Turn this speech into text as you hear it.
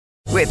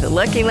With the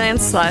Lucky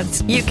Land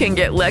Slots, you can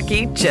get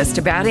lucky just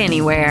about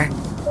anywhere.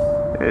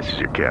 This is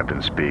your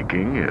captain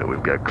speaking.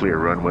 We've got clear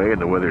runway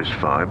and the weather's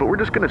fine, but we're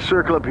just going to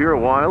circle up here a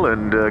while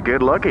and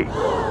get lucky.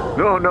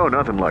 No,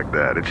 nothing like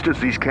that. It's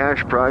just these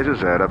cash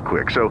prizes add up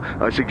quick. So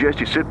I suggest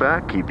you sit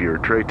back, keep your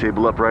tray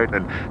table upright,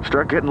 and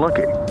start getting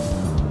lucky.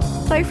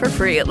 Play for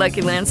free at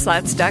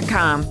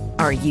LuckyLandSlots.com.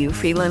 Are you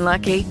feeling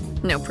lucky?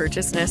 No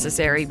purchase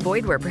necessary.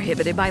 Void where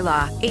prohibited by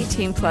law.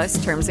 18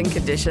 plus terms and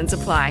conditions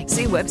apply.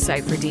 See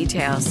website for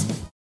details.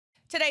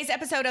 Today's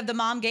episode of The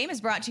Mom Game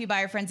is brought to you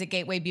by our friends at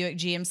Gateway Buick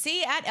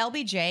GMC at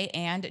LBJ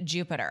and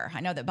Jupiter.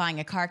 I know that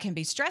buying a car can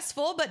be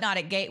stressful, but not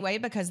at Gateway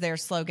because their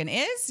slogan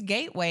is,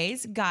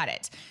 Gateway's got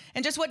it.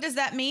 And just what does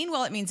that mean?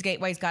 Well, it means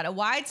Gateway's got a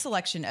wide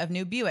selection of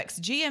new Buicks,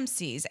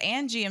 GMCs,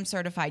 and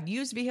GM-certified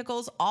used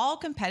vehicles, all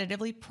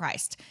competitively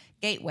priced.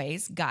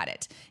 Gateway's got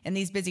it. In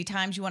these busy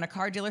times, you want a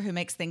car dealer who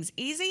makes things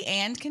easy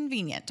and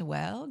convenient.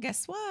 Well,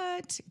 guess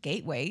what?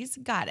 Gateway's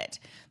got it.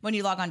 When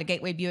you log on to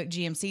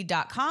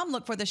gatewaybuickgmc.com,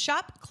 look for the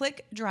Shop,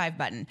 Click, Drive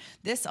button.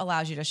 This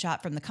allows you to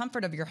shop from the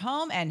comfort of your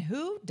home, and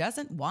who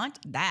doesn't want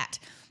that?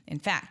 In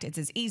fact, it's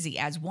as easy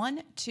as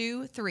 1,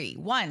 2, 3.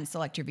 1,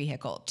 select your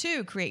vehicle.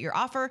 2, create your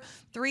offer.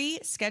 3,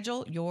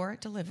 schedule your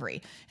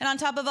delivery. And on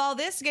top of all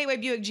this, Gateway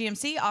Buick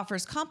GMC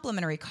offers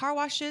complimentary car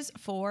washes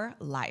for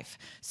life.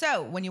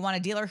 So when you want a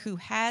dealer who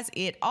has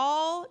it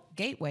all,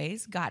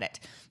 Gateway's got it.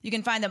 You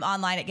can find them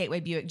online at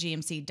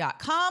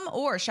gatewaybuickgmc.com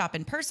or shop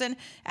in person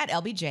at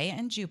LBJ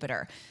and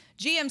Jupiter.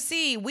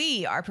 GMC,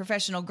 we are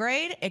professional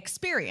grade.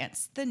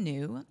 Experience the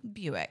new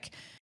Buick.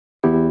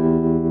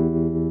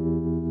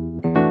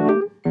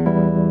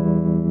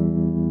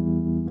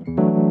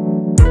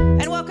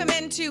 Welcome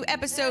into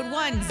episode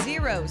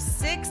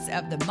 106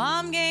 of The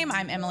Mom Game.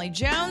 I'm Emily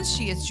Jones.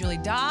 She is Julie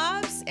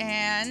Dobbs,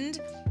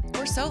 and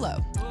we're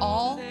solo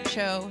all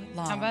show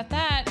long. How about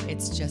that?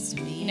 It's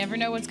just me. You never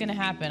know what's going to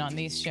happen on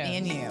these shows.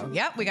 And you.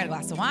 Yep, we got a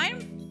glass of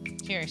wine.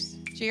 Cheers.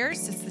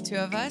 Cheers. It's the two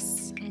of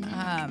us.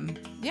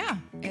 Mm-hmm. Yeah,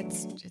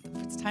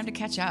 it's time to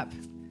catch up.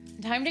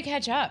 Time to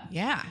catch up.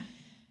 Yeah.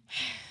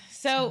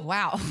 So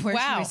wow, where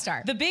should we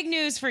start? The big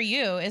news for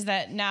you is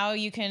that now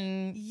you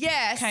can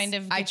kind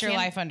of get your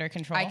life under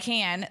control. I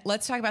can.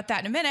 Let's talk about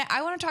that in a minute.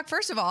 I want to talk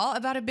first of all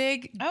about a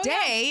big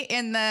day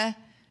in the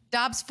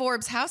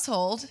Dobbs-Forbes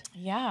household.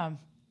 Yeah.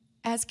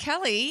 As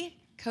Kelly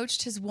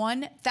coached his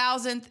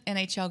 1,000th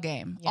NHL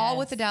game, all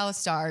with the Dallas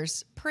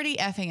Stars. Pretty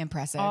effing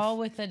impressive. All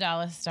with the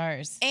Dallas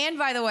Stars. And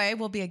by the way,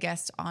 we'll be a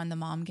guest on the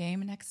Mom Game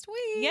next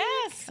week.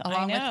 Yes,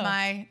 along with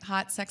my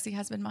hot, sexy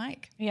husband,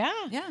 Mike. Yeah.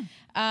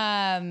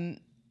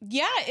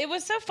 Yeah, it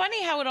was so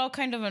funny how it all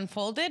kind of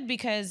unfolded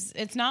because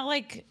it's not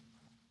like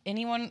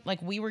anyone,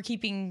 like we were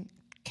keeping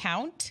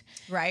count.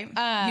 Right.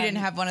 You didn't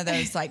have one of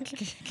those like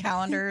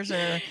calendars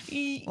or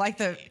like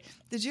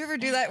did you ever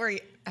do that where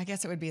I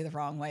guess it would be the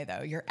wrong way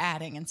though. You're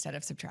adding instead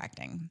of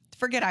subtracting.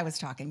 Forget I was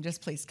talking.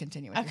 Just please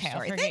continue with your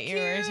story. I'll forget you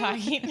were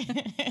talking.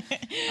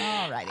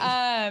 All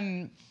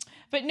righty.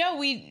 But no,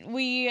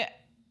 we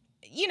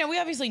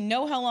obviously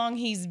know how long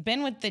he's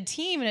been with the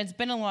team, and it's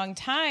been a long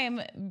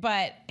time,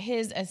 but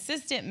his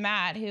assistant,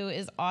 Matt, who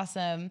is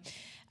awesome,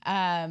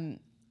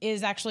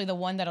 is actually the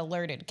one that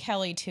alerted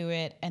Kelly to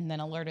it and then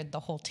alerted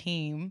the whole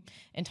team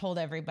and told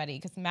everybody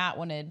because Matt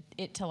wanted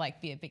it to like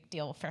be a big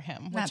deal for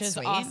him, which is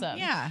sweet. Awesome.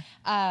 Yeah.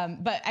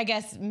 But I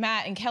guess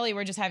Matt and Kelly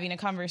were just having a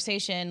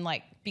conversation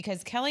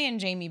because Kelly and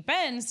Jamie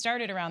Benn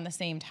started around the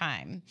same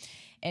time.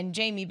 And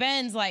Jamie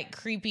Benn's like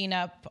creeping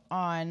up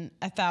on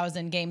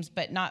 1,000 games,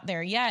 but not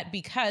there yet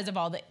because of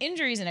all the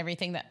injuries and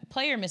everything. That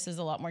player misses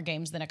a lot more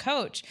games than a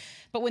coach.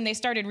 But when they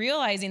started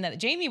realizing that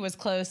Jamie was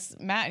close,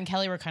 Matt and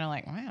Kelly were kind of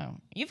like, wow,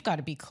 you've got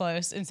to be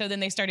close. And so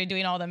then they started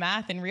doing all the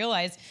math and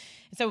realized.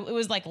 So it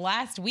was like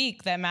last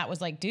week that Matt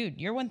was like,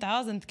 dude, your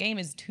 1,000th game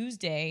is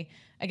Tuesday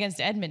against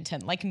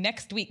Edmonton, like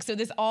next week. So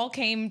this all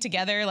came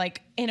together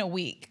like in a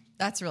week.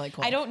 That's really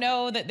cool. I don't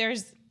know that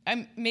there's,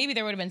 maybe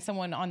there would have been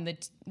someone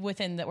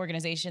within the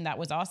organization that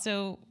was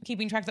also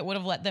keeping track that would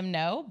have let them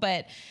know.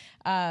 But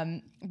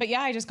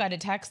yeah, I just got a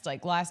text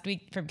like last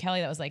week from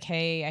Kelly that was like,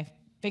 hey, I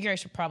figure I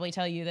should probably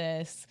tell you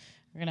this.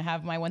 We're going to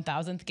have my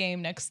 1,000th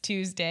game next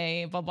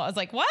Tuesday, blah, blah. I was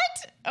like, what?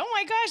 Oh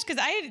my gosh. Cause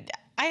I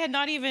had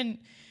not even,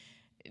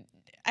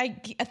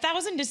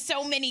 1,000 is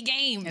so many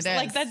games.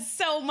 Like that's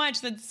so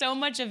much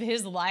of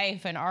his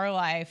life and our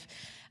life,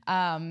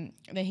 that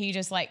he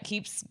just like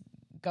keeps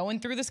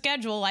going through the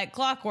schedule like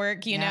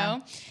clockwork, you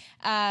know?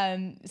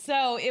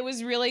 So it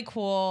was really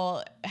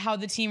cool how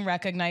the team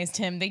recognized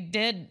him. They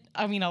did,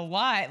 a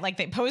lot. Like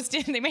they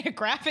made a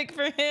graphic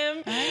for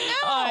him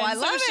on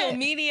social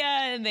media.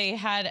 And they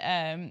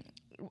had,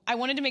 I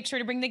wanted to make sure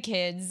to bring the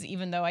kids,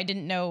 even though I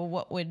didn't know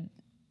what would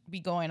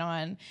be going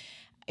on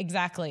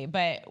exactly.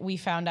 But we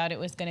found out it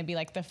was going to be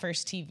like the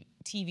first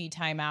TV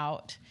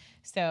timeout.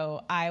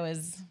 So I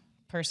was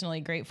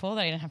personally grateful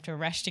that I didn't have to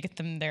rush to get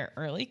them there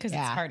early because it's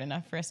hard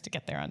enough for us to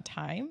get there on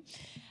time.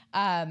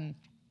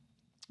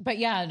 But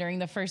yeah, during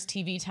the first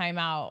TV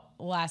timeout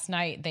last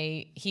night,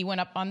 he went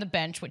up on the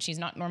bench, which he's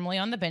not normally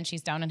on the bench.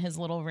 He's down in his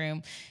little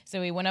room.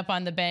 So he went up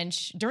on the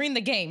bench during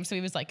the game. So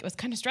he was like, it was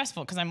kind of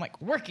stressful because I'm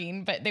like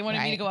working, but they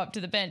wanted me to go up to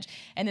the bench.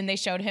 And then they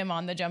showed him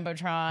on the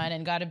Jumbotron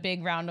and got a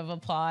big round of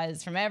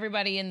applause from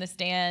everybody in the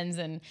stands.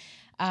 And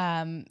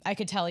I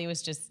could tell he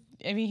was just,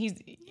 I mean, he's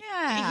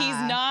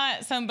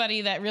not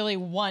somebody that really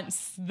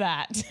wants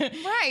that.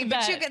 Right.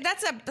 But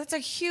that's a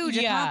huge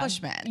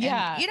accomplishment.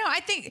 Yeah. And, I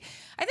think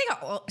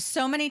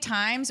so many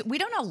times we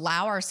don't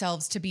allow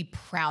ourselves to be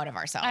proud of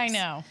ourselves. I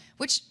know.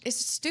 Which is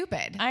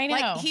stupid. I know.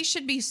 Like, he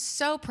should be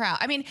so proud.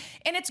 I mean,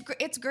 and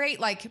it's great.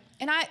 Like,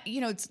 and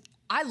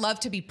I love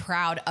to be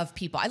proud of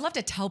people. I love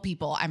to tell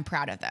people I'm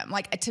proud of them.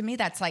 Like, to me,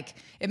 that's like,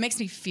 it makes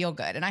me feel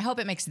good. And I hope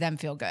it makes them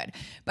feel good.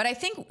 But I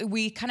think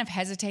we kind of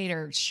hesitate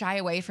or shy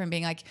away from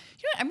being like,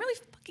 I'm really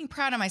fucking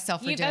proud of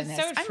myself for doing this.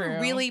 That's so true.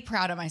 I'm really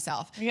proud of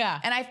myself. Yeah.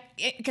 And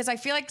because I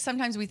feel like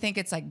sometimes we think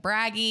it's like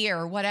braggy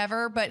or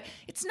whatever, but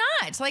it's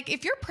not. It's like,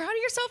 if you're proud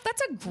of yourself,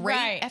 that's a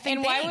great effing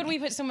And why thing. would we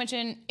put so much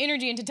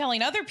energy into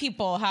telling other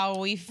people how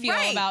we feel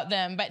about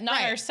them, but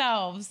not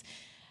ourselves?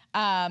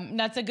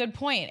 That's a good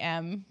point,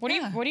 Em. What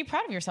are you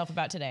proud of yourself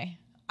about today?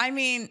 I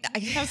mean, I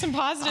have some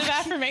positive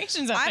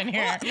affirmations up in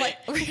here.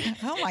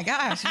 Oh my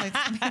gosh.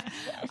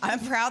 I'm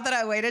proud that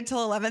I waited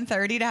till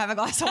 11:30 to have a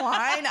glass of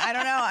wine. I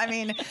don't know.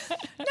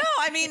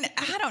 I mean,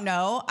 I don't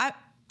know. I'm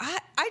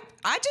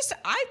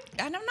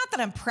not that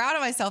I'm proud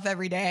of myself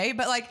every day,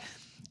 but like,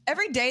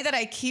 every day that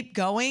I keep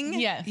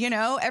going,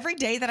 every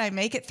day that I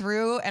make it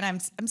through, and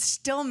I'm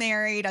still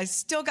married, I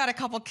still got a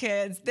couple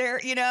kids. They're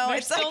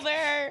it's still like,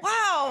 there.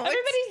 Wow,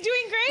 everybody's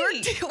doing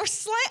great.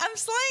 I'm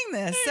slaying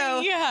this.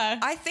 So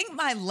I think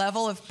my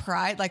level of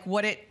pride, like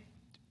what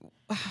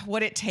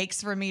it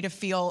takes for me to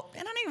feel,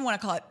 and I don't even want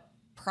to call it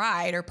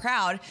pride or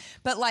proud,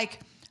 but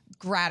like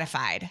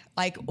gratified,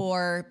 like,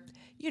 or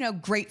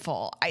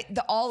grateful.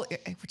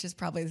 Which is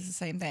probably the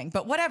same thing,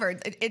 but whatever.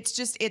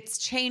 It's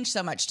changed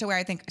so much to where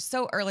I think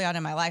so early on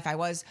in my life, I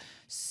was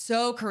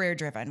so career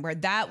driven, where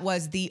that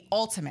was the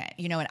ultimate,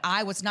 and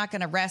I was not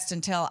going to rest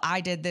until I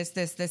did this,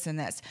 and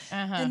this.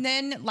 And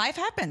then life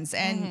happens,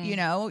 and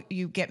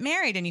you get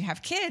married and you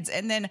have kids,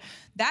 and then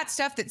that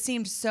stuff that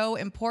seemed so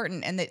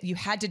important and that you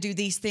had to do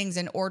these things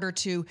in order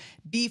to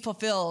be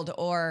fulfilled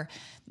or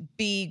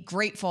be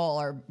grateful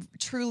or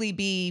truly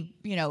be,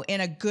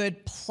 in a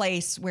good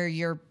place where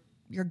you're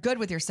good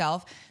with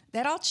yourself,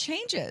 that all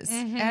changes.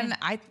 And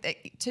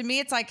to me,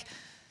 it's like,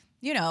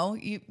 you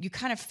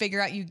kind of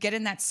figure out, you get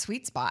in that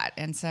sweet spot.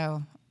 And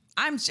so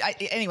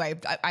anyway,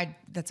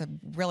 that's a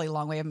really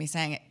long way of me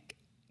saying it.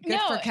 Good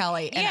for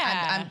Kelly.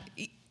 And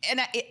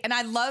And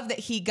I love that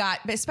he got,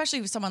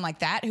 especially with someone like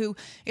that, who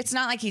it's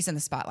not like he's in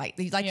the spotlight.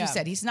 Like you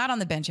said, he's not on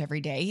the bench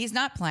every day. He's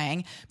not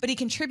playing, but he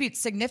contributes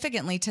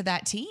significantly to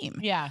that team.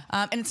 Yeah.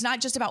 And it's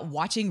not just about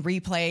watching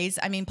replays.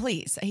 I mean,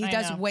 please, he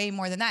does way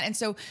more than that. And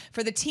so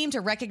for the team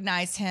to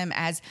recognize him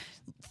as,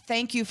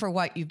 thank you for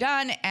what you've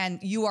done, and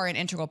you are an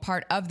integral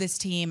part of this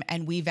team,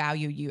 and we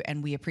value you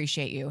and we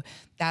appreciate you.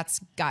 That's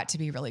got to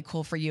be really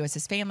cool for you as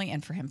his family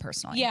and for him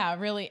personally. Yeah,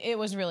 really. It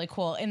was really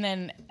cool. And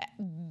then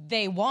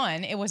they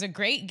won. It was a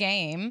great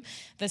game.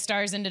 The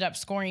Stars ended up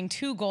scoring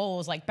 2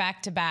 goals, like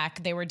back to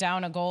back. They were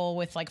down a goal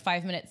with like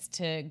 5 minutes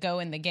to go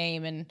in the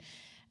game.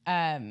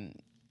 And,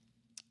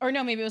 or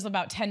no, maybe it was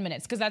about 10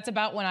 minutes. Cause that's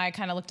about when I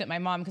kind of looked at my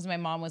mom, cause my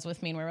mom was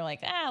with me and we were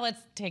like,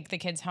 let's take the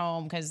kids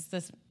home. Cause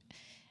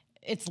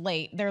it's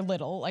late. They're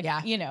little. Like,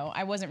 you know,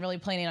 I wasn't really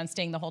planning on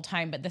staying the whole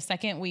time, but the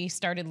second we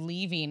started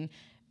leaving,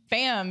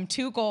 bam,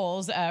 2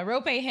 goals,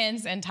 Rope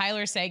Hintz and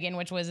Tyler Seguin,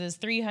 which was his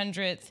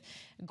 300th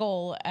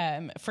goal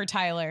for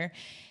Tyler.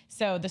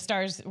 So the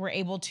Stars were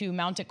able to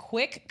mount a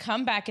quick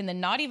comeback and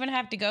then not even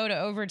have to go to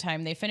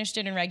overtime. They finished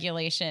it in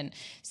regulation.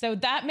 So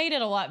that made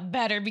it a lot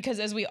better because,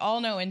 as we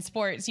all know in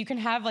sports, you can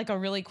have like a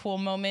really cool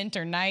moment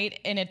or night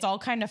and it's all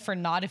kind of for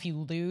naught if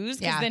you lose.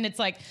 Because then it's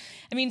like,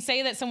 I mean,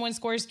 say that someone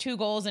scores 2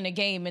 goals in a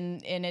game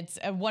and it's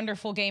a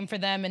wonderful game for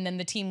them and then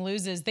the team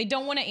loses. They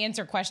don't want to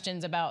answer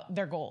questions about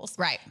their goals.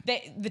 Right.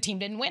 The team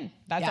didn't win.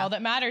 That's all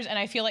that matters. And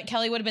I feel like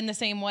Kelly would have been the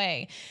same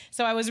way.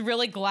 So I was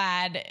really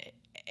glad.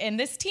 And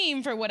this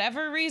team, for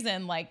whatever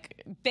reason,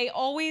 like they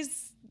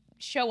always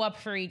show up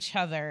for each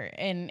other,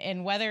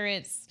 and whether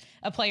it's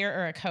a player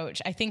or a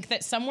coach, I think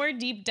that somewhere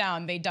deep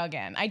down they dug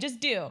in. I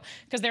just do,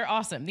 because they're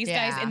awesome. These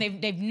guys, and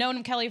they've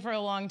known Kelly for a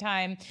long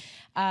time,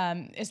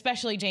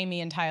 especially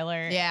Jamie and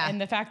Tyler. Yeah.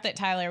 And the fact that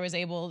Tyler was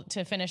able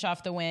to finish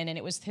off the win, and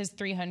it was his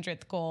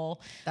 300th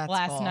goal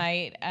last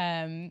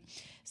night.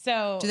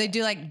 So do they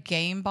do like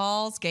game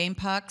balls, game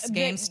pucks,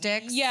 game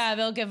sticks? Yeah,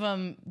 they'll give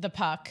him the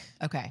puck.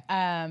 Okay.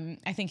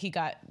 I think he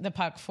got the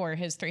puck for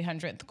his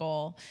 300th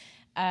goal.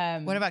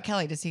 What about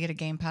Kelly? Does he get a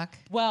game puck?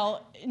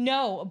 Well,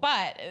 no,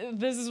 but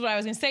this is what I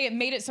was going to say. It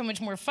made it so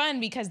much more fun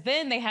because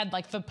then they had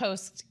like the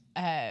post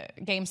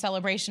game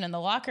celebration in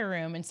the locker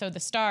room. And so the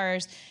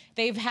Stars,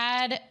 they've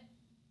had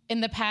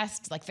in the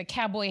past, like the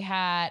cowboy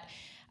hat,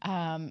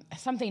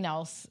 something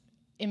else.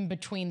 in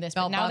between this,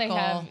 Belt but now buckle.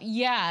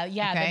 they have,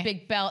 Okay. the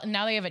big belt, and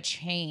now they have a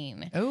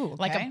chain. Ooh,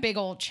 like okay. a big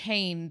old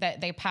chain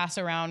that they pass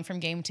around from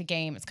game to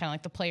game. It's kind of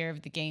like the player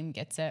of the game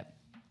gets it.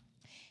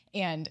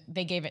 And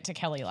they gave it to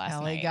Kelly last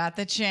Kelly night. got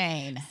the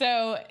chain.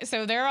 So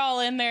they're all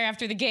in there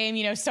after the game,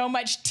 you know, so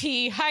much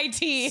tea, high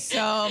tea.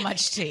 So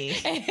much tea.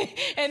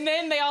 And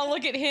then they all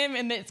look at him,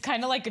 and it's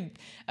kind of like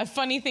a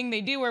funny thing they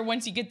do where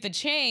once you get the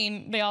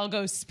chain, they all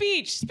go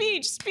speech,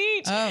 speech,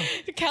 speech. Oh.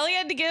 Kelly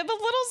had to give a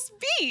little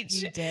speech.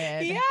 You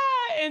did. Yeah.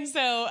 And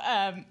so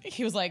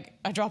he was like,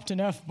 I dropped an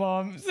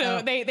F-bomb.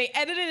 So they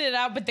edited it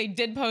out, but they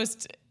did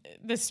post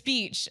the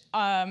speech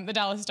the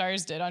Dallas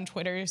Stars did on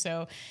Twitter.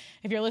 So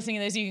if you're listening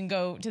to this, you can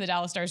go to the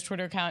Dallas Stars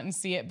Twitter account and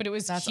see it. But it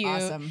was That's cute.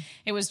 awesome.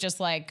 It was just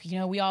like, you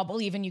know, we all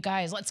believe in you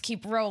guys. Let's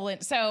keep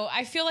rolling. So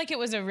I feel like it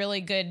was a really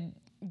good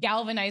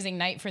galvanizing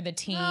night for the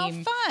team. Oh,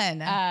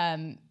 fun.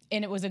 And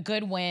it was a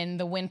good win.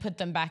 The win put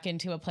them back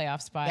into a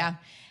playoff spot. Yeah.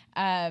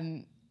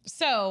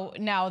 So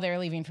now they're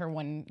leaving for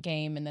one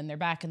game, and then they're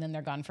back, and then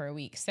they're gone for a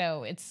week.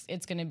 So it's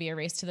going to be a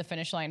race to the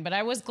finish line. But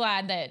I was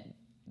glad that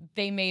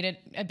they made it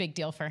a big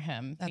deal for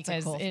him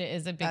because it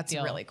is a big deal. That's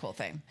a really cool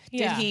thing.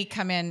 Yeah. Did he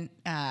come in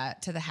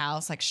to the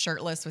house like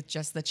shirtless with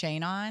just the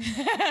chain on?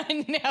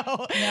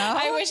 No.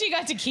 I wish he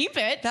got to keep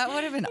it. That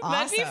would have been awesome.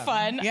 That'd be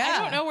fun. Yeah.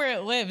 I don't know where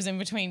it lives in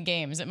between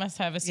games. It must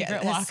have a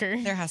secret locker.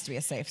 There has to be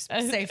a safe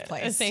place.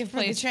 A safe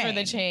place for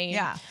the chain.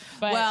 Yeah.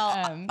 But,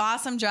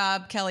 awesome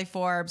job, Kelly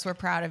Forbes. We're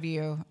proud of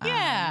you.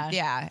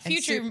 Yeah. And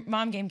Future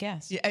Mom Game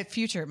guest.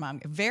 future mom,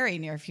 very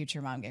near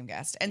future Mom Game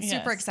guest. And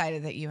super Yes.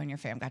 excited that you and your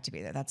fam got to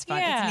be there. That's fun.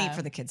 Yeah. It's neat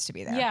for the kids to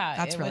be there. Yeah,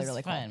 That's it really, was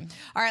really cool. fun.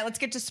 All right, let's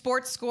get to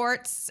Sports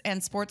Squirts.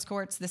 And Sports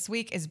Squirts this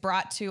week is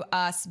brought to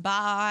us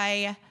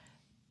by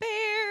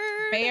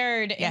Baird.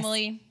 Baird, Yes.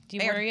 Emily, do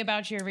you Baird. worry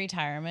about your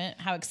retirement?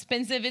 How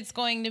expensive it's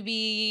going to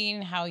be,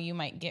 and how you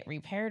might get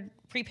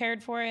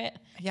prepared for it?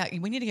 Yeah,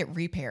 we need to get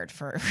repaired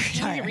for get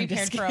retirement.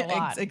 repaired for a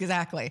lot.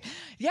 Exactly.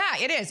 Yeah,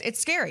 it is. It's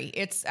scary.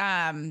 It's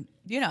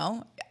you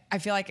know, I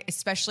feel like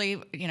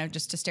especially, you know,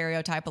 just to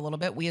stereotype a little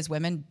bit, we as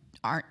women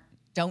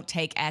don't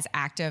take as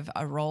active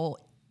a role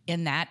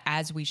in that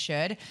as we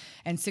should.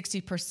 And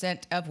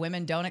 60% of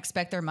women don't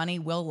expect their money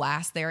will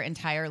last their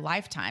entire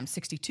lifetime.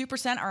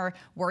 62% are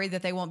worried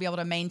that they won't be able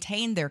to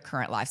maintain their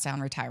current lifestyle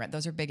in retirement.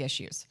 Those are big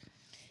issues.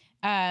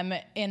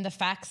 And the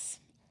facts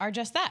are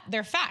just that.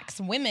 They're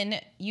facts. Women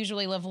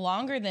usually live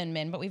longer than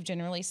men, but we've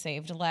generally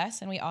saved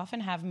less, and we often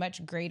have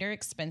much greater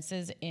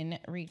expenses in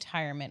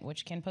retirement,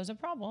 which can pose a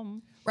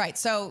problem. Right.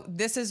 So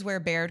this is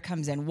where Baird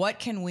comes in. What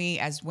can we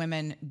as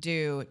women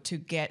do to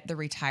get the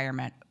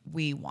retirement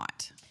we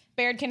want?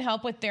 Baird can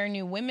help with their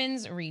new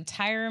women's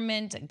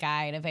retirement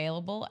guide,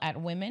 available at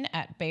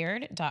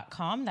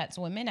women@baird.com. That's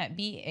women at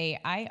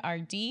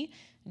BAIRD.com.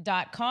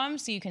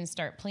 So you can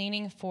start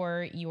planning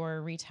for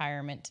your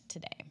retirement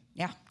today.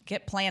 Yeah,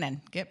 get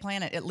planning.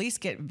 At least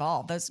get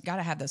involved. Those got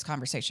to have those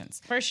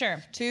conversations. For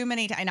sure. Too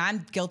many times, and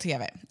I'm guilty of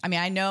it. I mean,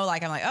 I know,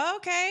 like, I'm like, oh,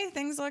 okay,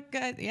 things look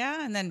good,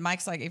 yeah. And then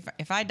Mike's like,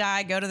 if I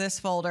die, go to this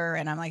folder,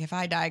 and I'm like, if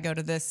I die, go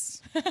to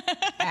this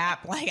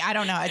app. Like, I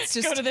don't know. It's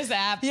just Go to this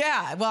app.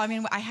 Yeah. Well, I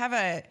mean, I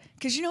have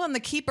because you know, I'm the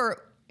keeper.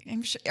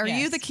 Are you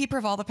Yes. the keeper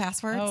of all the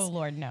passwords? Oh,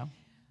 Lord, no.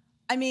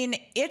 I mean,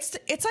 it's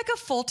like a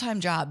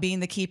full-time job being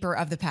the keeper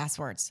of the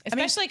passwords.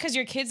 Especially because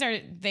your kids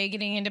they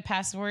getting into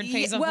password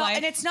phase of life?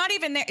 And it's not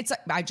even there. It's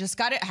like, I just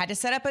had to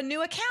set up a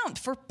new account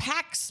for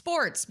PAX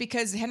Sports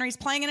because Henry's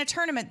playing in a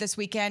tournament this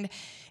weekend,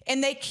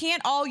 and they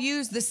can't all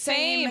use the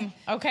same.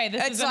 Okay,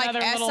 this it's is like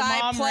another little SI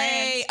mom Play.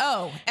 rant.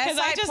 Oh, Because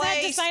I SI just Play,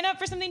 had to sign up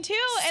for something too.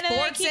 And then I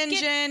Sports keep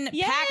Engine,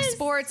 getting, PAX Yes.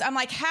 Sports. I'm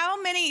like, how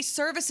many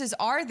services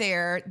are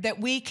there that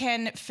we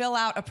can fill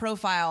out a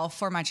profile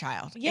for my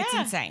child? Yeah. It's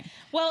insane.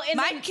 Well, and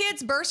my then-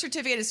 kid's birth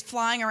certificate is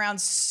flying around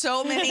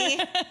so many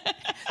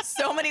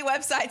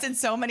websites and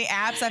so many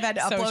apps. I've had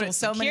to upload Social it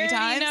so many security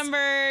times.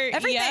 number,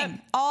 Everything, yep.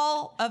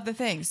 all of the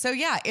things. So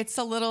yeah, it's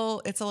a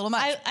little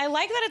much. I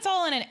like that it's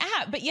all in an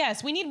app, but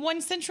yes, we need one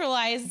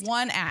centralized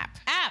One app.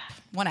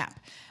 One app.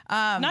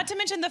 Not to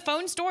mention the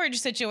phone storage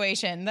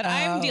situation that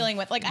I'm dealing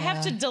with. Like I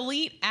have to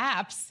delete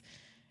apps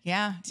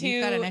Yeah,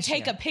 you've got an to issue.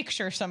 take a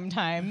picture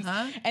sometimes.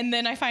 And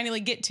then I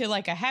finally get to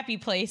like a happy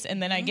place,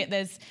 and then I get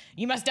this,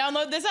 you must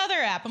download this other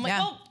app. I'm like,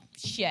 Yeah. oh,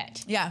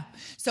 shit. Yeah.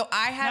 So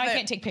I have. Now I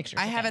can't take pictures.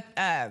 I have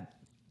a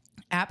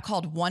app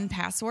called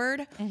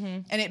 1Password,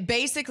 and it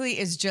basically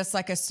is just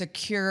like a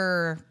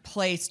secure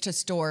place to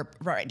store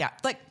right down.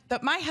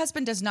 But my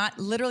husband does not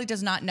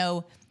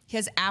know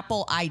his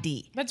Apple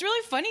ID. That's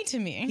really funny to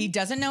me. He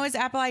doesn't know his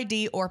Apple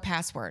ID or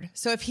password.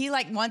 So if he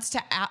wants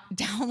to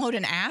download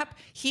an app,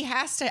 he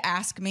has to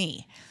ask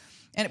me.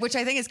 And which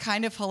I think is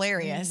kind of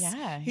hilarious.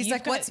 Yeah. He's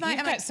like, what's my...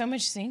 You've got so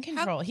much scene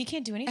control. He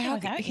can't do anything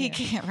without you. He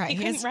can't, right.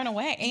 He couldn't run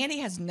away. And he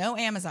has no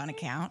Amazon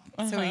account.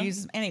 So he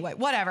uses... Anyway,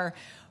 whatever.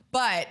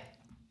 But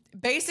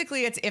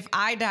basically, it's if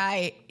I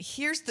die,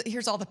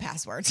 here's all the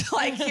passwords.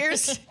 Like,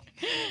 here's...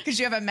 Because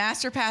you have a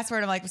master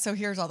password. I'm like, so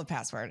here's all the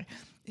password.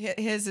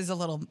 His is a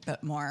little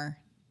bit more...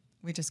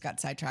 We just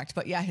got sidetracked.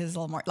 But yeah, his is a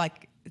little more...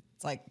 Like,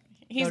 it's like...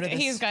 go to this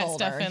he's got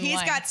folder. stuff in He's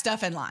line. got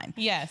stuff in line.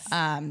 Yes.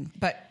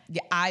 But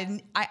yeah,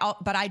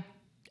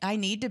 I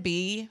need to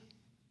be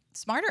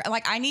smarter.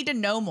 Like I need to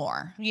know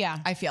more. Yeah.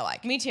 I feel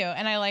like. Me too.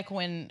 And I like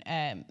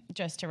when,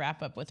 just to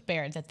wrap up with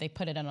Baird, that they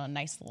put it on a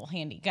nice little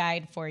handy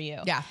guide for you.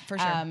 Yeah, for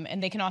sure.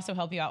 And they can also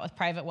help you out with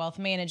private wealth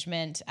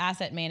management,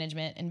 asset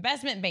management,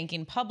 investment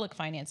banking, public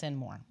finance, and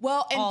more.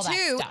 Well, and all that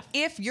two, stuff.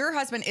 if your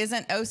husband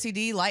isn't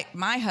OCD like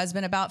my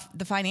husband about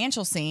the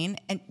financial scene,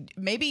 and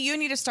maybe you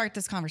need to start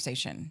this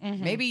conversation.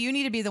 Mm-hmm. Maybe you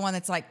need to be the one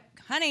that's like,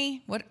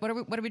 honey, what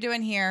are we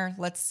doing here?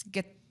 Let's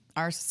get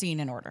our scene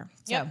in order.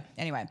 So Yep.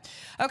 anyway,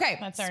 okay.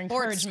 That's our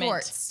sports,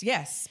 encouragement. Sports,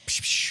 yes.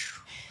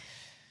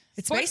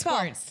 It's Sports, baseball.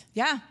 sports.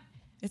 Yeah.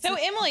 It's So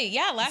Emily,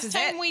 yeah, last is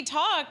time it. we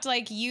talked,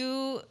 like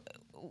you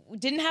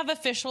didn't have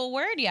official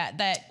word yet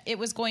that it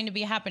was going to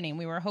be happening.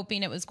 We were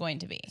hoping it was going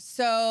to be.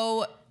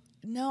 So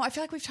no, I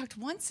feel like we've talked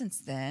once since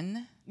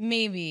then.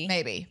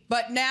 Maybe.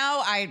 But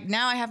now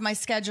I have my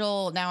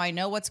schedule. Now I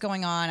know what's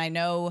going on. I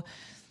know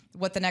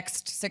what the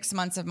next 6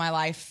 months of my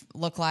life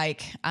look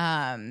like.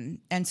 And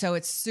so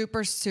it's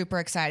super, super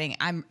exciting.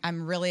 I'm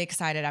really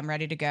excited. I'm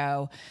ready to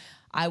go.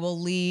 I will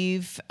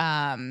leave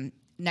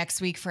next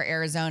week for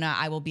Arizona.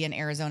 I will be in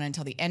Arizona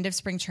until the end of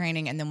spring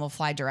training, and then we'll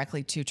fly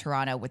directly to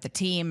Toronto with the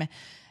team.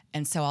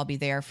 And so I'll be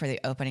there for the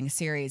opening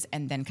series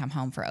and then come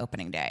home for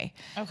opening day.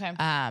 Okay.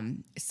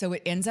 So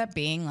it ends up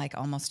being like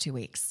almost 2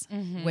 weeks,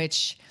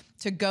 which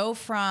to go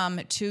from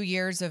 2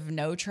 years of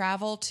no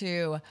travel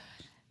to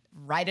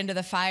right into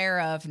the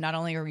fire of not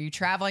only are you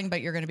traveling, but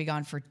you're going to be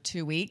gone for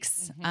 2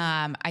 weeks.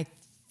 I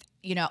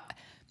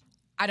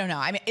don't know.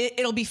 I mean,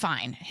 it'll be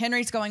fine.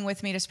 Henry's going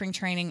with me to spring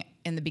training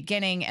in the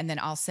beginning, and then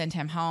I'll send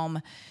him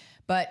home.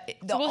 But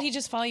So will he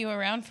just follow you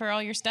around for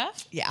all your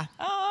stuff? yeah.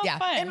 Oh, yeah.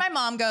 fun. And my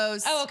mom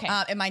goes. Oh, okay.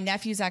 And my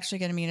nephew's actually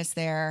going to meet us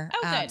there.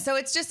 Oh, good. So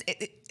it's just,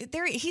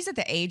 he's at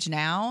the age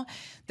now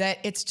that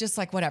it's just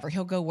like, whatever.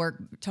 He'll go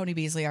work. Tony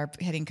Beasley, our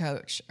hitting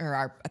coach or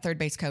our third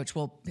base coach,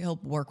 he'll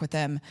work with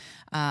them,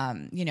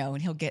 and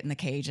he'll get in the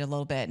cage a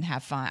little bit and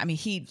have fun. I mean,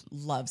 he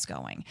loves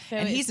going. So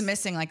and he's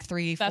missing like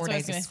 3-4 That's what I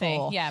days was of gonna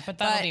school. say. Yeah, but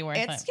that'll be worth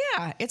it.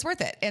 Yeah, it's worth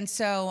it. And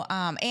so,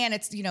 and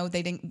it's,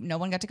 no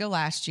one got to go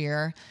last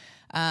year.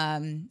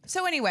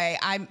 So anyway,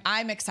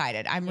 I'm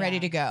excited. I'm ready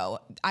to go.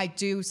 I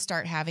do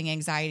start having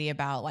anxiety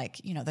about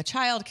the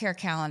childcare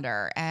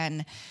calendar,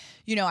 and,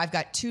 I've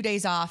got 2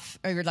 days off,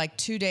 or like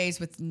 2 days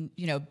with,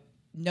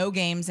 no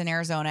games in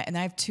Arizona. And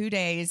then I have 2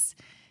 days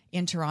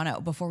in Toronto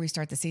before we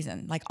start the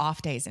season, like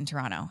off days in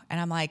Toronto. And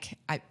I'm like,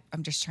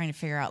 I'm just trying to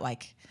figure out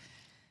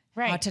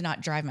how to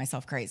not drive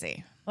myself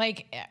crazy.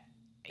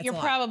 You're a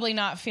lot. probably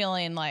not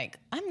feeling like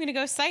I'm going to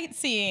go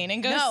sightseeing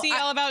and go see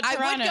all about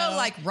Toronto.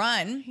 I would go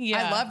run.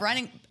 Yeah. I love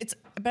running.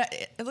 But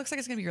it looks like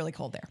it's going to be really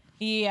cold there.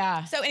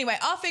 Yeah. So anyway,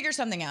 I'll figure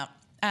something out.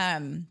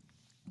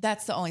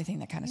 That's the only thing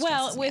that kind of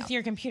stresses me with out.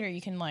 your computer,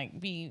 you can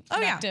be Oh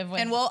yeah, productive.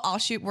 and I'll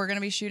shoot. We're going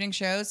to be shooting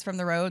shows from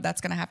the road.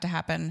 That's going to have to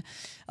happen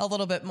a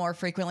little bit more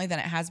frequently than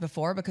it has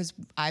before, because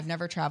I've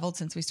never traveled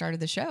since we started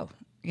the show.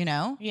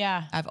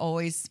 Yeah. I've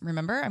always I've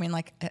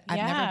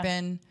never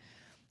been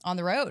on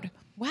the road.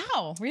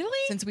 Wow, really?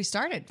 Since we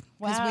started.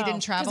 Because Wow. we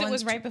didn't travel. 'Cause it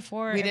was right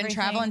before We didn't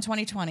travel everything. in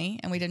 2020,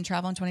 and we didn't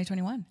travel in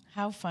 2021.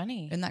 How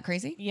funny. Isn't that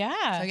crazy?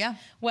 Yeah. So yeah.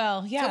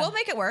 Well, yeah. So we'll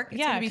make it work. It's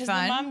yeah, going to be because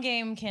fun. the mom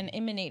game can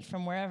emanate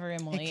from wherever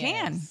Emily It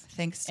can. is.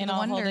 Thanks to And the I'll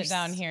wonders. hold it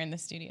down here in the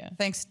studio.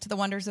 Thanks to the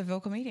wonders of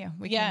vocal media.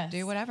 We can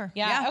do whatever.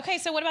 Yeah. Okay,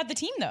 so what about the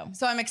team though?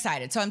 So I'm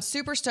excited. So I'm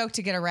super stoked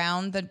to get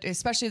around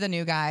especially the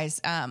new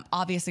guys.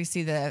 Obviously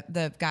see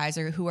the guys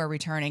who are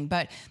returning,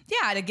 but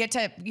yeah, to get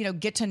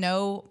to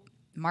know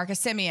Marcus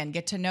Simeon,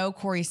 get to know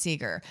Corey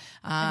Seager.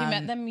 Have you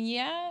met them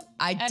yet?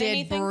 I at did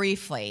anything?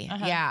 briefly.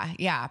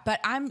 Yeah.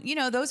 But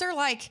those are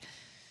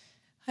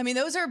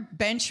those are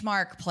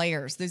benchmark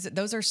players.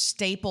 Those are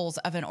staples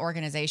of an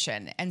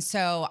organization. And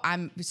so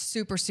I'm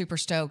super, super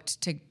stoked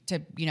to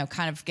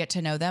kind of get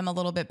to know them a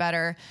little bit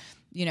better,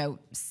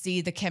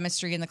 see the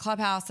chemistry in the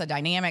clubhouse, the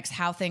dynamics,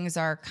 how things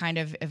are kind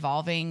of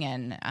evolving.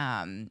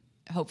 And,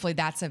 hopefully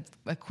that's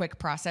a quick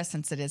process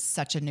since it is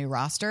such a new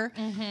roster.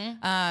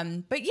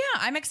 But yeah,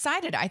 I'm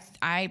excited.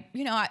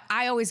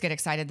 I always get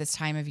excited this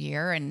time of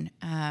year. And,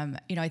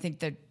 I think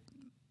that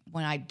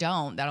when I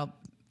don't, that'll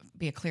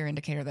be a clear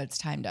indicator that it's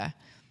time to,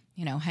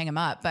 hang them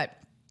up. But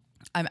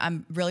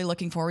I'm really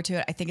looking forward to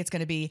it. I think it's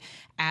going to be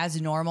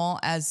as normal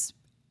as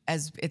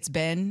it's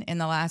been in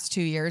the last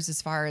 2 years,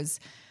 as far as,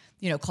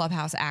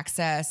 clubhouse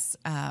access,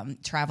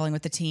 traveling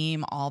with the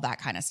team, all that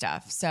kind of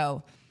stuff.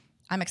 So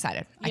I'm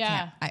excited.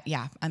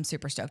 I'm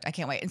super stoked. I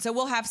can't wait. And so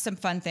we'll have some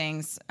fun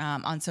things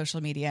on social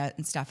media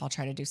and stuff. I'll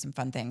try to do some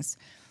fun things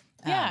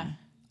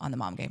on the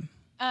mom game.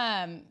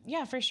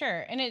 Yeah, for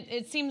sure. And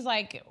it seems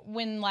like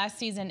when last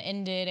season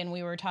ended and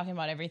we were talking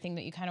about everything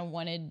that you kind of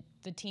wanted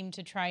the team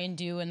to try and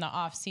do in the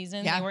off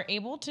season, they were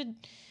able to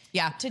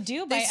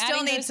do by they still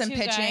adding need those some two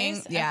pitching.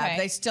 guys. Yeah, Okay.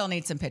 they still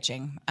need some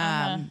pitching.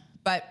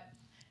 But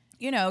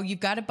you've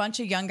got a bunch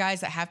of young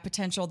guys that have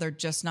potential. They're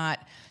just not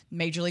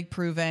major league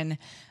proven.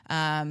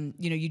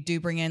 You do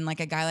bring in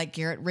like a guy like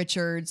Garrett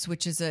Richards,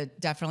 which is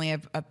definitely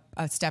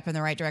a step in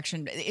the right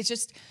direction. It's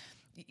just,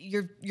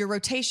 your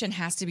rotation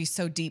has to be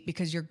so deep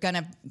because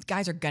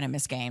guys are gonna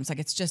miss games. Like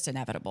it's just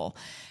inevitable.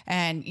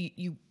 And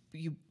you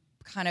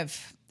kind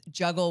of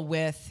juggle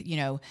with,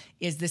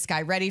 is this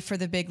guy ready for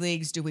the big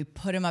leagues? Do we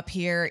put him up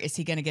here? Is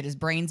he going to get his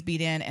brains beat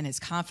in and his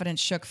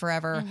confidence shook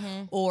forever?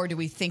 Mm-hmm. Or do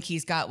we think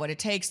he's got what it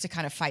takes to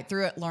kind of fight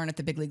through it, learn at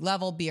the big league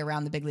level, be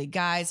around the big league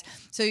guys?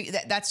 So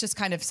that's just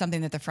kind of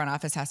something that the front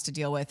office has to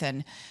deal with.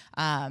 And,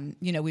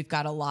 we've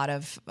got a lot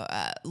of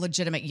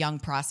legitimate young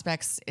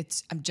prospects.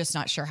 I'm just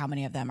not sure how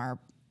many of them are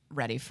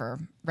ready for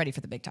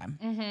the big time.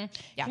 Mm-hmm.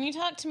 Yeah. Can you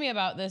talk to me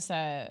about this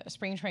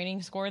spring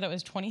training score that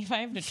was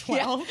 25-12?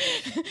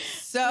 Yeah.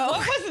 So what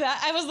was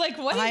that? I was like,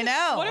 what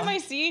am I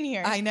seeing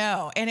here? I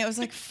know. And it was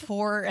like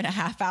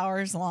 4.5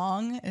 hours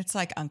long. It's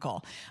like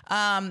uncle.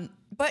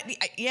 But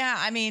yeah,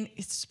 I mean,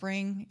 it's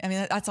spring. I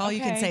mean, that's all you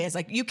can say is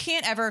like, you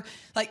can't ever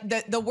like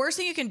the worst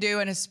thing you can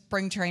do in a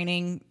spring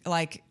training,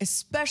 like,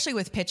 especially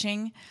with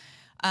pitching,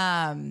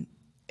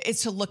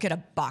 is to look at a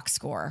box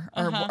score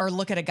or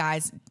look at a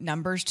guy's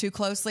numbers too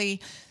closely.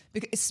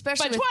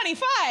 Especially but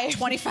 25.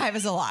 25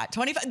 is a lot.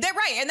 25. They're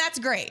right. And that's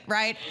great.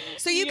 Right.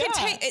 So you can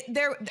take it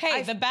there.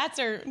 Hey, the bats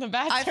are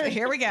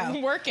here we go.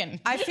 Working.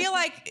 I feel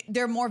like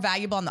they're more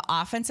valuable on the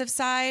offensive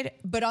side,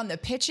 but on the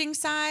pitching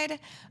side,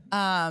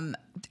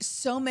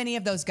 so many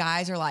of those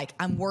guys are like,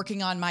 I'm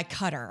working on my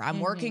cutter. I'm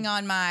working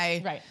on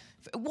my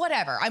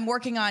whatever. I'm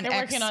working on They're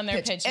working on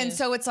their pitches. And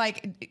so it's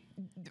like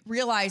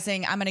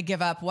realizing I'm going to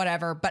give up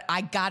whatever, but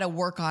I got to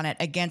work on it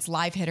against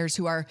live hitters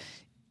who are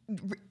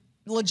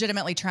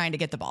legitimately trying to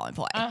get the ball in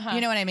play.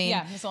 You know what I mean?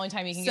 Yeah, it's the only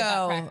time you can get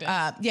that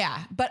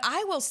practice. But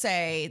I will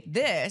say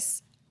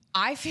this,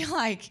 I feel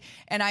like,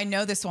 and I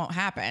know this won't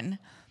happen,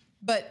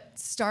 but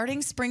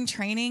starting spring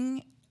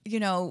training,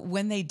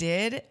 when they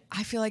did,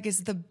 I feel like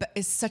is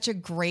such a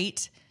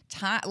great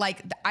time.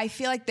 Like, I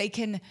feel like they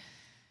can,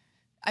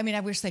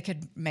 I wish they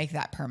could make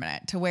that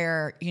permanent to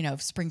where,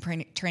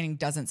 spring training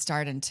doesn't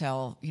start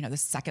until, the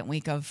second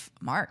week of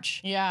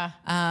March. Yeah.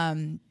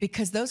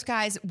 Because those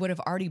guys would have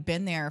already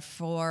been there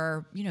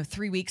for,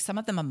 3 weeks, some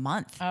of them a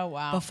month. Oh,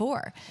 wow.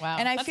 Before. Wow.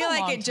 And I feel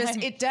like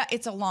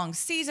it's a long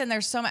season.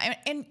 There's so much,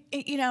 and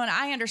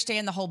I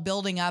understand the whole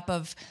building up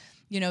of,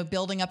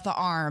 building up the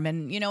arm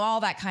and,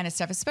 all that kind of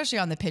stuff, especially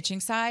on the pitching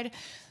side.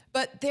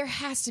 But there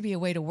has to be a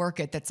way to work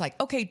it that's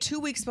like, okay, 2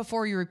 weeks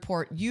before you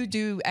report, you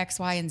do X,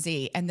 Y, and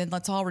Z, and then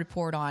let's all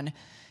report on,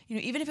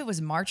 even if it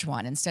was March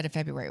 1 instead of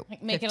February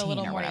 15 make it a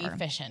little more whatever.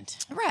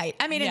 Efficient. Right.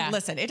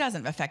 Listen, it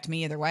doesn't affect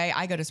me either way.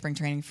 I go to spring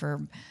training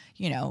for,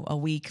 a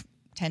week,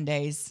 10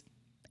 days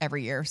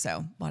every year,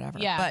 so whatever.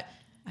 Yeah. But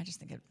I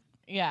just think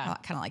I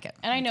kind of like it.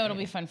 And I know it'll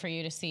be fun for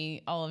you to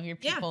see all of your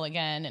people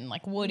again, and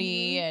like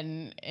Woody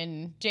and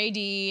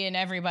JD and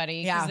everybody.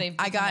 Yeah, they've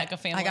become like a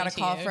family. I got a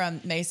call from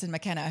Mason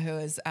McKenna, who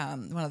is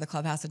one of the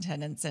clubhouse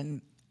attendants,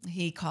 and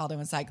he called and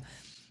was like,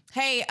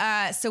 hey,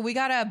 so we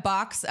got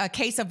a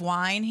case of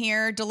wine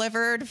here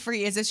delivered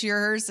free. Is this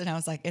yours? And I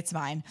was like, it's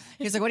mine.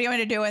 He was like, what do you want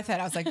me to do with it?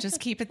 I was like, just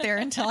keep it there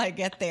until I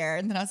get there.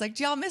 And then I was like,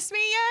 do y'all miss me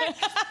yet?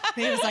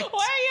 And he was like,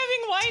 why are you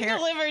having wine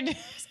delivered?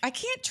 I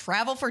can't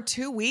travel for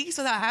 2 weeks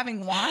without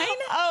having wine.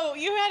 Oh,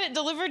 you had it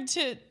delivered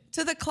to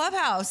the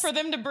clubhouse for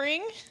them to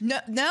bring? No,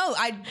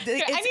 I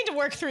need to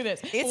work through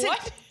this.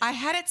 What? I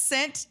had it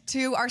sent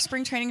to our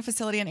spring training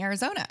facility in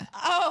Arizona.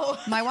 Oh,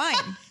 my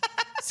wine.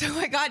 So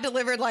I got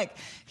delivered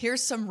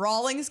here's some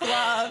Rawlings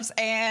gloves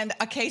and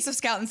a case of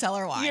Scout and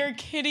Cellar wine. You're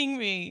kidding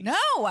me.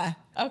 No.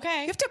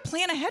 Okay. You have to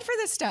plan ahead for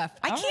this stuff.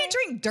 I can't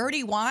drink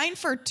dirty wine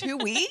for 2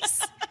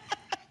 weeks.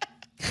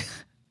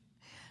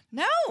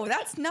 No,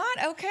 that's not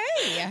okay.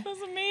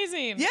 That's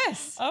amazing.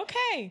 Yes.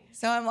 Okay.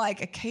 So I'm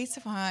like, a case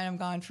of wine, I'm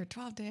gone for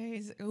 12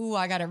 days. Ooh,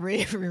 I got to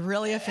be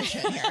really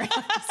efficient here. And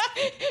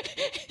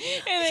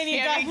then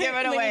you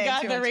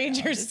got the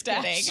Ranger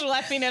stash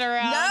schlepping it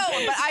around.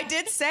 No, but I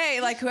did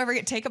say, whoever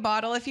take a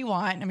bottle if you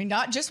want.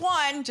 Not just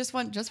one, just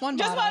one bottle.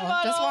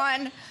 Just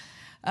one.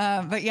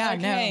 But yeah,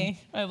 okay.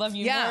 No. I love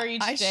you more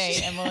each day,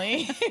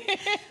 Emily.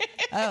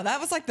 Oh, that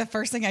was the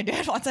first thing I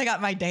did once I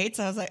got my dates.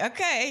 I was like,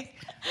 okay,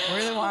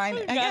 where's the wine?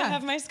 Gotta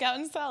have my Scout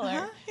and Cellar.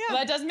 Yeah. Well,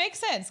 that does make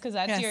sense because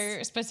that's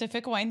your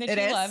specific wine that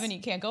you love, and you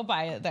can't go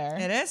buy it there.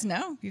 It is.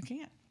 No, you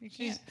can't.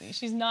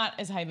 She's not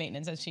as high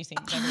maintenance as she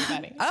seems,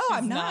 everybody.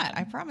 I'm not.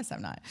 I promise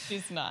I'm not.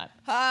 She's not.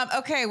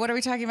 Okay, what are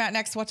we talking about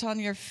next? What's on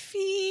your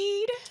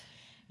feed?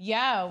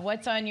 Yeah,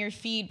 what's on your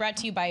feed? Brought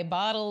to you by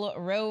Bottle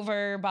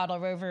Rover. Bottle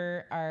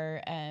Rover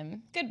are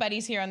good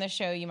buddies here on the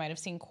show. You might have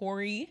seen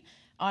Corey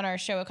on our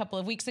show a couple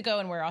of weeks ago,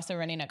 and we're also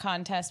running a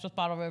contest with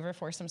Bottle Rover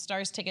for some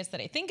Stars tickets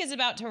that I think is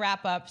about to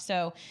wrap up.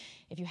 So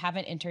if you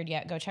haven't entered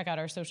yet, go check out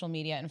our social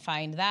media and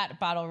find that.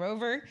 Bottle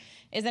Rover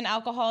is an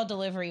alcohol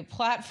delivery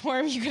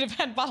platform. You could have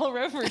had Bottle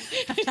Rover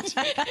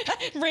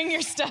bring your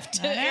stuff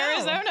to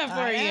Arizona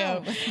for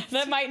you.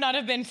 That might not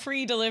have been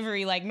free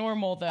delivery like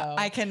normal, though.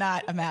 I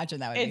cannot imagine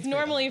that would be It's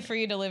normally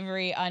free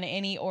delivery on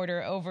any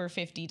order over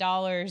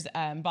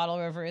 $50. Bottle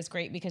Rover is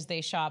great because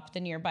they shop the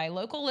nearby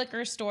local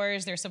liquor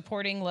stores. They're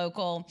supporting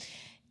local.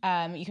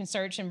 You can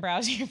search and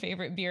browse your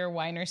favorite beer,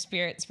 wine, or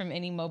spirits from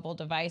any mobile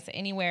device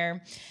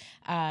anywhere.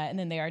 And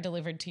then they are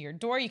delivered to your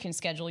door. You can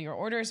schedule your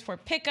orders for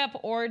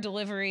pickup or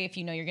delivery. If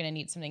you know you're going to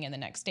need something in the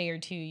next day or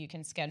two, you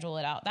can schedule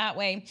it out that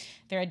way.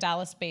 They're a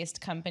Dallas-based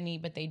company,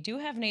 but they do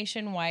have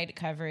nationwide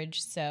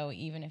coverage. So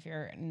even if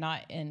you're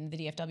not in the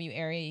DFW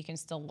area, you can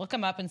still look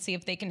them up and see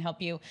if they can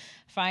help you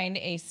find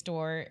a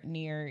store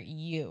near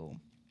you.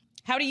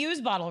 How to use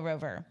Bottle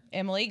Rover.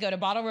 Emily, go to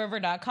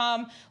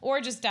bottlerover.com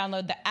or just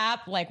download the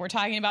app like we're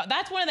talking about.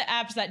 That's one of the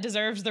apps that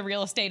deserves the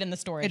real estate and the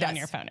storage on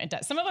your phone. It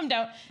does. Some of them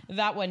don't.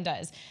 That one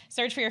does.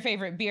 Search for your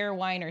favorite beer,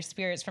 wine, or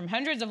spirits from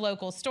hundreds of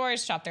local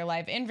stores. Shop their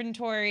live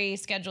inventory.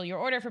 Schedule your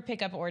order for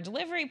pickup or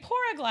delivery. Pour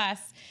a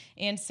glass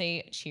and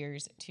say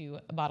cheers to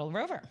Bottle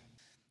Rover.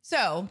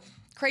 So,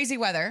 crazy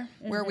weather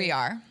where we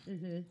are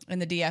in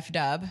the DF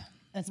Dub.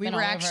 That's been all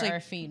over our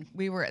feed.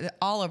 We were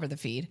all over the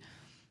feed.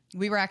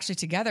 We were actually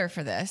together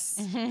for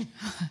this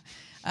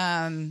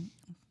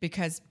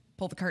because,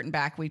 pull the curtain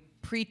back, we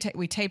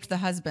taped the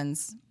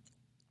husbands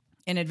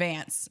in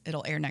advance.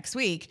 It'll air next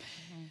week.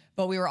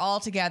 But we were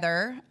all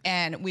together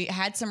and we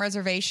had some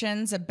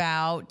reservations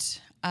about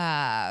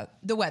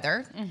the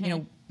weather. You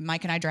know,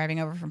 Mike and I driving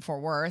over from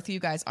Fort Worth. You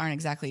guys aren't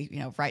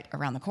exactly, right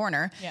around the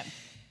corner. Yep.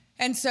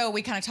 And so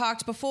we kind of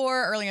talked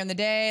earlier in the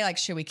day, like,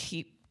 should we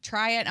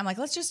try it? I'm like,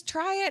 let's just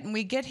try it. And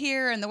we get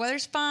here and the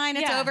weather's fine.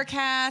 It's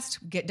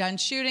overcast. Get done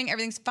shooting.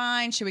 Everything's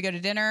fine. Should we go to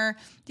dinner?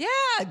 Yeah,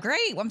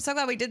 great. Well, I'm so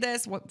glad we did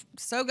this.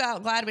 So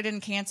glad we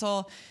didn't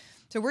cancel.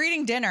 So we're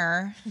eating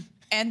dinner.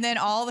 And then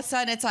all of a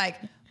sudden it's like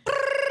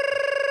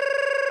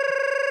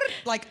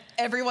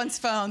everyone's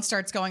phone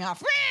starts going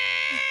off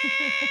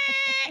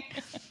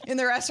in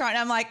the restaurant. And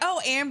I'm like, oh,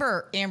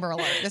 Amber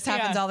alert. This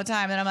happens all the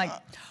time. And I'm like,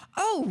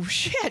 oh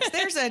shit,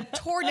 there's a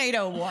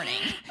tornado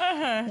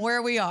warning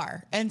where we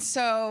are. And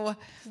so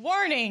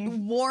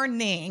warning,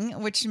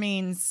 which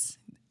means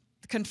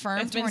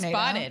confirmed it's been tornado.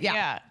 Spotted.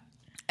 Yeah.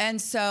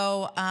 And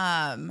so,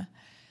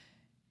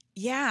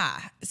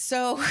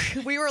 so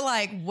we were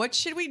like, what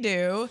should we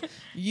do?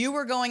 You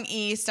were going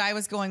east. I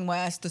was going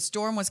west. The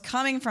storm was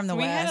coming from the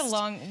west. We had a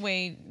long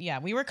way. Yeah.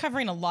 We were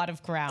covering a lot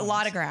of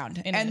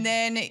ground. And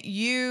then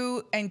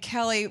you and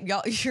Kelly,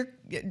 your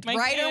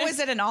Ryder was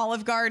at an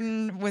Olive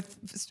Garden with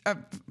a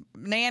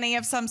nanny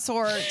of some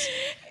sort.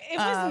 It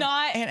was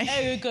not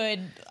a good.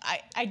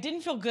 I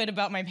didn't feel good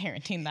about my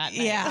parenting that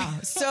night.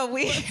 Yeah. So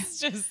let's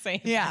just say.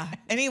 Yeah. That.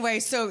 Anyway,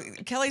 so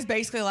Kelly's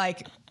basically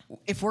like,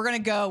 if we're going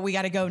to go, we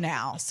got to go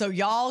now. So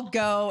y'all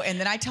go. And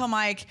then I tell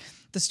Mike,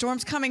 the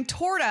storm's coming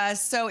toward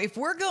us. So if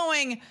we're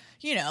going,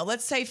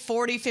 let's say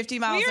 40, 50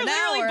 miles an hour. We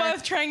are literally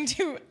both trying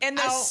to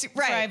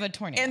drive a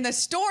tornado. And the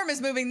storm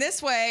is moving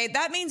this way.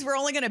 That means we're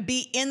only going to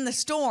be in the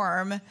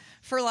storm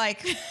for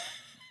like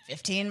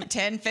 10,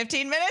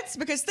 15 minutes.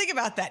 Because think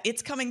about that.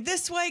 It's coming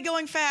this way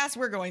going fast.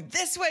 We're going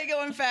this way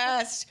going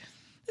fast.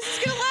 This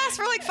is going to last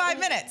for like 5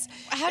 minutes.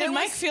 How did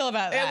Mike feel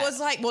about that? It was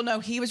like, well, no,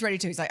 he was ready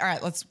to. He's like, all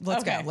right, let's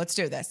go. Let's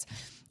do this.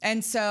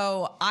 And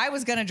so I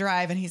was going to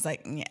drive and he's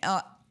like,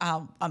 yeah,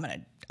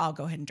 I'll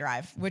go ahead and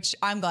drive, which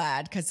I'm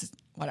glad because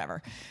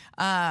whatever.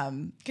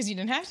 Because you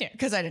didn't have to.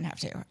 Because I didn't have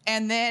to.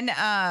 And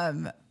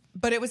then,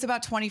 but it was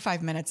about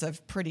 25 minutes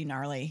of pretty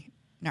gnarly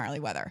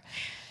weather.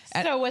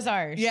 So was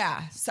ours.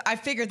 Yeah. So I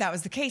figured that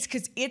was the case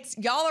because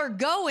y'all are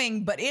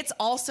going, but it's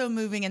also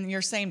moving in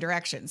your same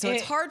direction. So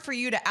it's hard for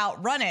you to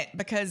outrun it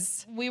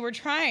because we were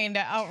trying to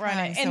outrun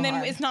it. And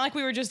then it's not like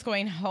we were just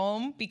going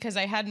home because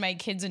I had my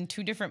kids in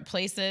two different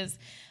places.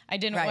 I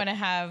didn't want to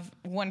have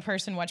one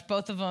person watch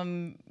both of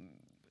them.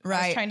 Right.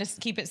 I was trying to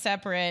keep it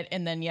separate.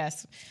 And then,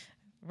 yes,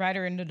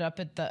 Ryder ended up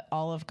at the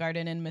Olive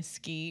Garden in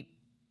Mesquite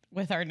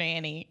with our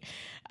nanny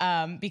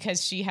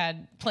because she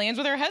had plans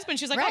with her husband.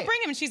 She's like, I'll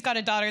bring him. And she's got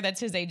a daughter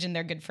that's his age and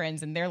they're good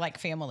friends and they're like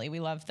family.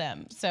 We love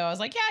them. So I was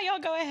like, yeah, y'all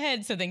go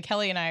ahead. So then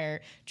Kelly and I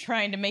are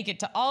trying to make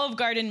it to Olive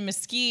Garden,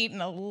 Mesquite,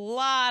 and a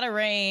lot of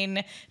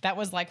rain. That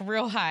was like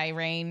real high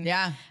rain.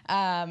 Yeah.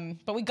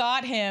 But we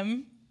got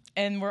him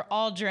and we're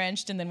all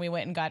drenched. And then we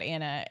went and got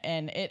Anna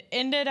and it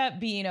ended up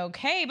being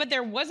okay. But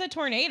there was a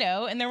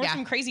tornado and there were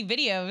some crazy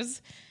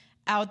videos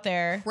out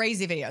there.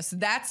 Crazy videos. So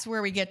that's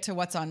where we get to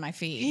what's on my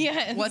feed.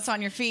 Yes. What's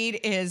on your feed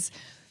is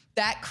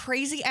that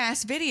crazy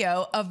ass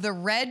video of the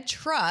red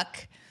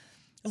truck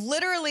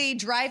literally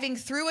driving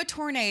through a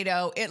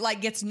tornado. It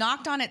like gets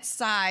knocked on its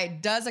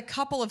side, does a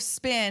couple of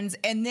spins,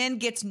 and then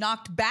gets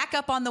knocked back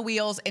up on the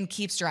wheels and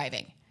keeps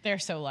driving. They're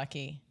so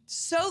lucky.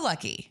 So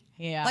lucky.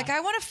 Yeah. Like, I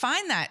want to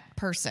find that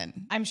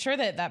person. I'm sure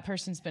that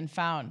person's been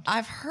found.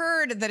 I've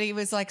heard that he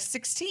was like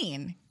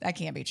 16. That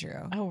can't be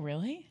true. Oh,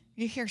 really?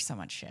 You hear so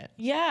much shit.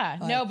 Yeah.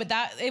 Like, no, but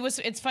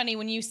it's funny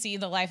when you see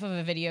the life of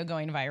a video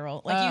going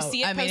viral. Like you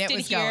see it posted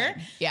here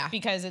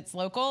because it's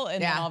local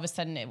and then all of a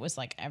sudden it was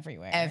like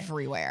everywhere.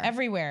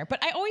 Everywhere.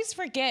 But I always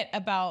forget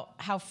about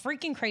how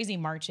freaking crazy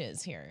March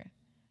is here.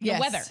 The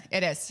weather.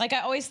 It is. Like I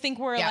always think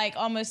we're like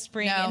almost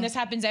spring and this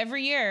happens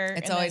every year.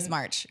 It's always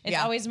March. It's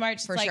always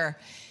March. For sure.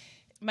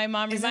 My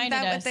mom reminded us.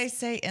 Isn't that what they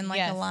say? In like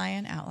a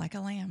lion, out like a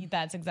lamb.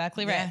 That's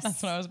exactly right. Yes.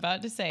 That's what I was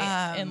about to say.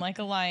 In like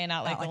a lion,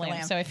 out like a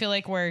lamb. So I feel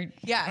like we're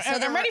so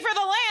I'm ready for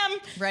the lamb.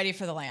 Ready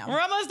for the lamb.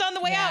 We're almost on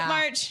the way out,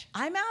 March.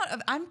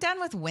 I'm done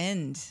with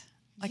wind.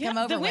 Like I'm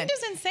over the wind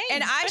is insane.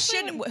 And I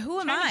should.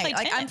 Who am I? Like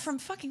tennis. I'm from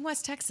fucking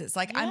West Texas.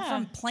 Like I'm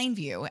from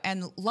Plainview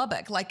and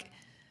Lubbock. Like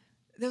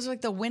those are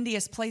like the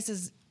windiest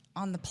places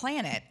on the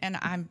planet. And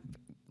I'm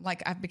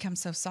like I've become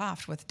so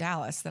soft with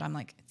Dallas that I'm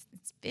like.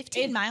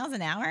 15 miles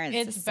an hour.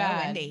 It's so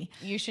bad. windy.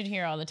 You should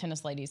hear all the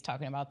tennis ladies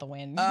talking about the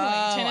wind.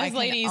 Oh, tennis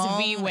ladies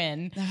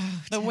win.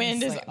 The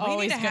wind is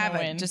always going to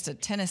win. Just a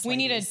tennis. We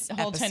need ladies a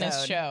whole episode.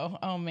 tennis show.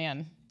 Oh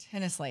man,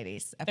 tennis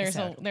ladies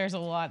episode. There's a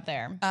lot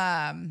there.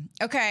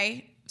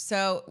 Okay,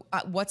 so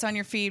what's on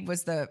your feed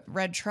was the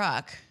red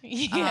truck.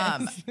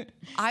 Yes.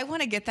 I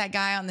want to get that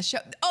guy on the show.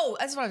 Oh,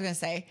 that's what I was gonna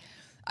say.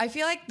 I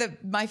feel like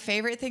my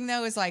favorite thing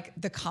though is like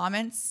the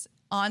comments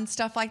on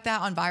stuff like that,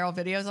 on viral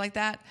videos like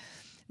that.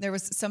 There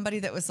was somebody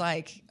that was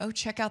like, "Oh,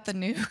 check out the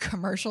new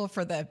commercial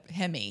for the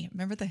Hemi.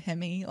 Remember the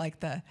Hemi? Like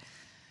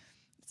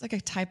it's like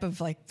a type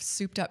of like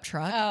souped up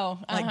truck. Oh,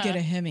 like get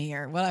a Hemi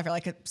or whatever.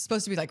 Like it's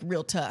supposed to be like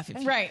real tough.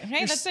 Right.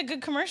 Hey, that's a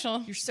good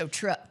commercial. You're so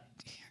truck.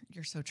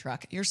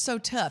 You're so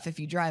tough if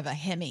you drive a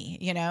Hemi.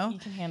 You know, you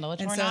can handle a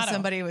tornado. And so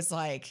somebody was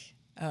like,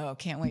 "Oh,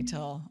 can't wait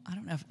till I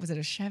don't know. Was it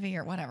a Chevy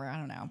or whatever? I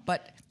don't know."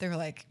 But they were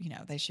like,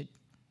 they should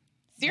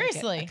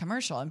seriously make a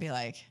commercial and be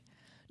like.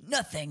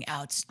 Nothing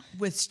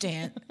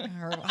withstand,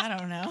 or I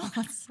don't know.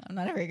 I'm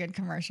not a very good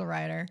commercial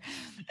writer.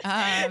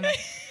 I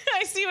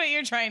see what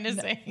you're trying to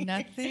say.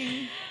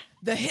 Nothing.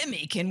 The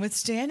Hemi can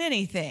withstand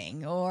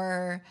anything,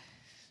 or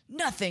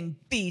nothing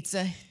beats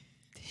a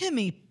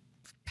Hemi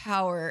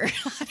power.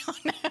 I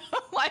don't know.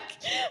 Like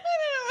I don't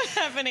know what's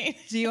happening.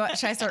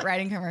 Should I start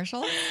writing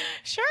commercials?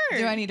 Sure.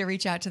 Do I need to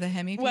reach out to the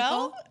Hemi people?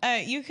 Well,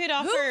 you could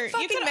offer. Who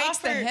fucking you could makes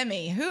offer, the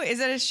Hemi? Who is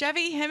it? A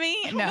Chevy Hemi?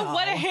 I don't know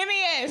what a Hemi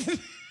is.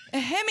 A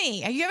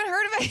Hemi. You haven't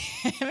heard of a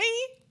Hemi?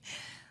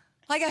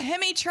 Like a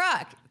Hemi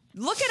truck.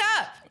 Look it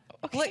up.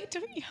 Okay,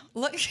 don't yell.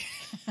 Look.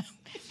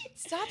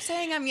 Stop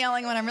saying I'm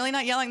yelling when I'm really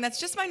not yelling. That's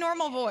just my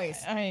normal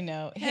voice. I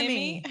know.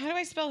 Hemi. How do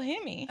I spell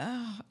Hemi?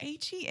 Oh,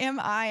 Hemi. And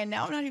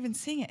now I'm not even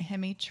seeing it.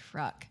 Hemi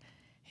truck.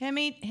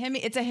 Hemi.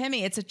 It's a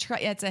Hemi. It's a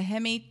truck. It's a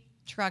Hemi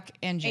truck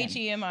engine.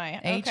 Hemi.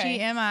 Okay.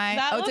 Hemi.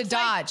 Oh, it's a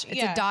Dodge.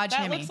 It's a Dodge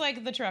Hemi. That looks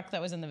like the truck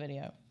that was in the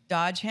video.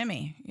 Dodge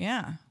Hemi.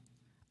 Yeah.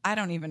 I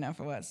don't even know if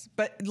it was.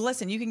 But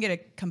listen, you can get a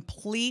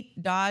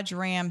complete Dodge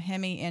Ram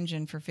Hemi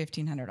engine for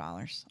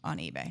 $1,500 on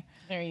eBay.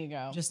 There you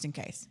go. Just in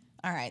case.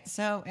 All right.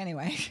 So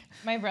anyway.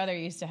 My brother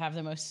used to have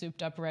the most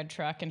souped up red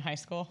truck in high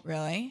school.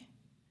 Really?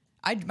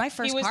 My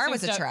first car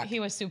was a truck. He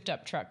was souped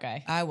up truck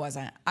guy. I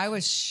wasn't. I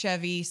was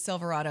Chevy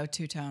Silverado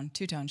two-tone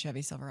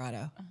Chevy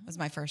Silverado was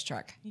my first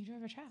truck. You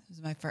drove a truck? It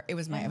was my first. It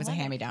was a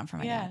hand-me-down from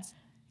my dad's.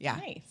 Yeah.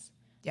 Nice.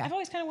 Yeah. I've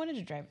always kind of wanted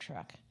to drive a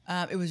truck.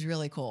 It was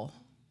really cool.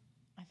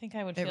 I think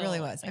I would. It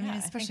really was. I mean,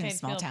 especially in a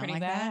small town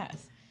like that.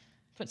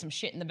 Put some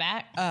shit in the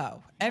back.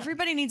 Oh,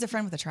 everybody needs a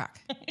friend with a truck.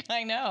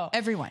 I know.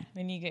 Everyone.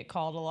 Then you get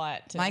called a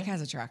lot. Mike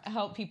has a truck.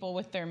 Help people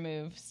with their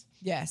moves.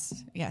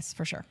 Yes,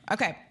 for sure.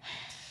 Okay.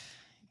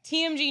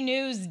 TMG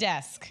News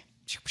Desk.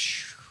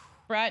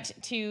 Brought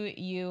to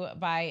you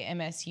by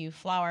MSU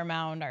Flower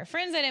Mound. Our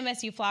friends at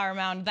MSU Flower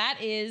Mound, that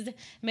is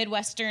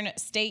Midwestern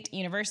State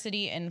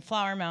University in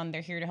Flower Mound.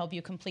 They're here to help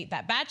you complete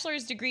that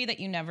bachelor's degree that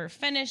you never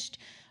finished.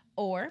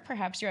 Or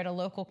perhaps you're at a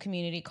local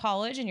community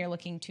college and you're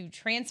looking to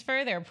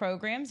transfer. Their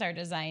programs are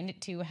designed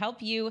to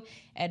help you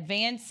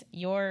advance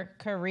your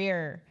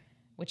career,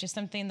 which is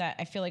something that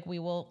I feel like we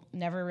will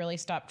never really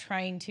stop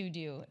trying to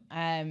do.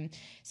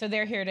 So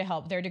they're here to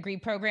help. Their degree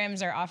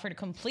programs are offered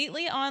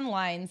completely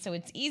online, so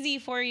it's easy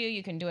for you.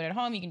 You can do it at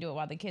home. You can do it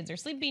while the kids are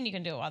sleeping. You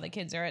can do it while the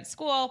kids are at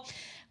school.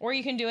 Or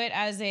you can do it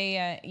as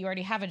you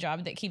already have a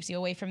job that keeps you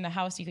away from the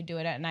house. You could do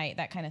it at night,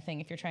 that kind of thing,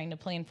 if you're trying to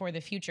plan for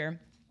the future.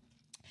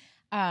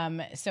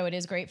 So it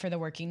is great for the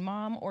working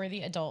mom or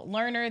the adult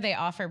learner. They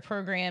offer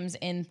programs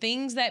in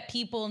things that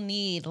people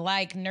need,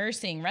 like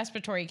nursing,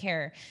 respiratory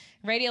care,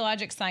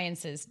 radiologic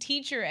sciences,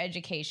 teacher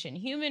education,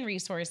 human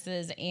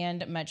resources,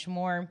 and much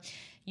more.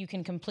 You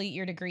can complete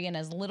your degree in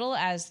as little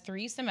as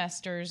 3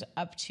 semesters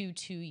up to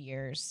 2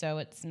 years. So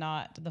it's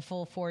not the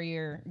full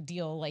 4-year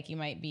deal like you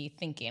might be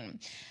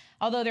thinking.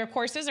 Although their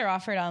courses are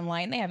offered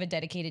online, they have a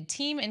dedicated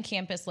team and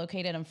campus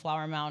located in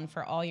Flower Mound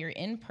for all your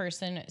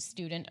in-person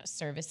student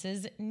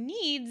services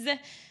needs.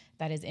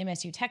 That is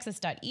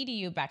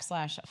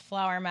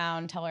msutexas.edu/Flower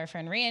Mound. Tell our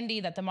friend Randy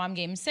that the Mom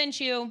Game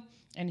sent you,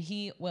 and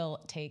he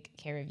will take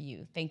care of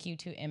you. Thank you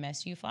to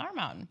MSU Flower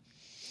Mound.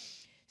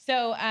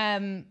 So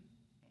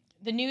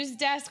the news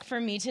desk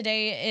for me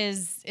today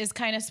is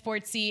kind of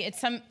sportsy.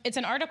 It's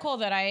an article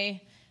that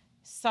I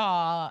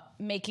saw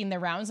making the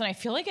rounds, and I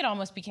feel like it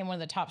almost became one of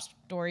the top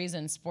stories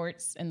in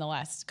sports in the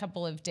last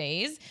couple of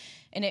days,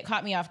 and it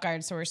caught me off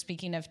guard. So we're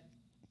speaking of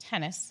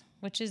tennis,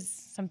 which is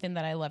something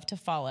that I love to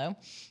follow.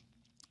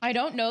 I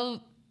don't know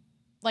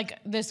like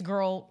this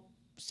girl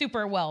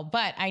super well,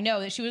 but I know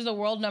that she was the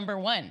world number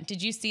 1.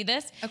 Did you see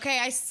this? Okay,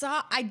 I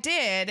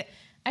did.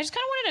 I just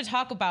kind of wanted to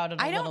talk about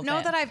it a little bit. I don't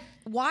know that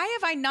why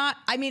have I not,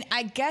 I mean,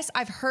 I guess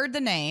I've heard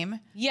the name.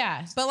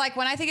 Yeah. But like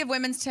when I think of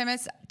women's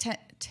tennis, I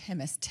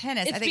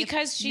think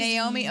because she's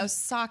Naomi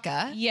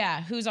Osaka.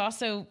 Yeah, who's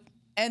also...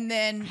 And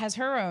then has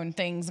her own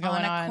things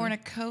going on. Anna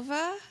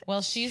Kournikova.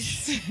 Well,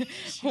 she's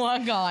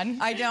long gone.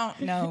 I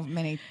don't know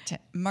many.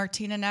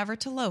 Martina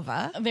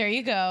Navratilova. There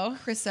you go.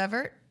 Chris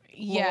Evert.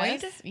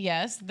 Yes, Lloyd.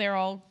 yes, they're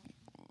all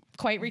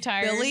quite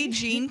retired. Billie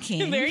Jean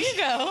King. There you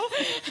go.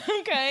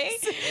 Okay.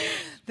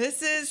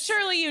 This is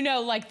surely you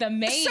know like the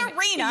main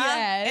Serena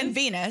and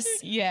Venus.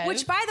 Yes.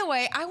 Which, by the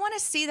way, I want to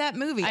see that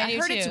movie. I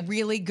heard it's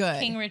really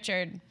good. King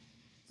Richard.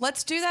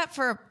 Let's do that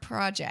for a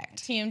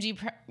project. Movie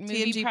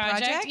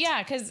project?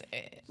 Yeah, because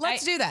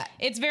let's do that.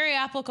 It's very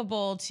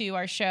applicable to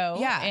our show.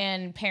 Yeah.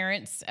 And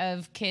parents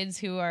of kids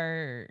who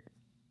are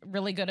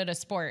really good at a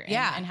sport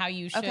and how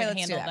you should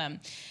handle them.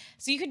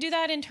 So you could do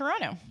that in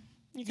Toronto.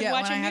 You could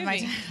watch a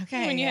movie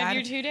when you have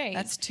your 2 days.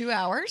 That's 2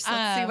 hours.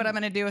 Let's see what I'm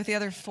going to do with the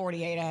other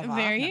 48 I have off.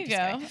 There you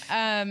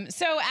go.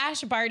 So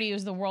Ash Barty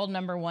was the world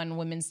 #1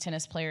 women's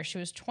tennis player. She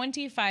was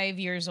 25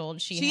 years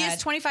old. She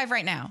is 25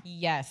 right now. #1.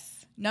 Yes.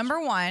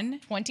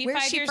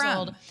 25 years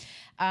old.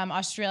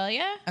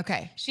 Australia.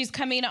 Okay. She's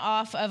coming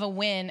off of a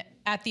win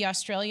at the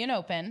Australian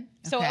Open.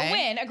 So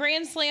a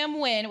Grand Slam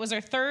win. It was her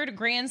 3rd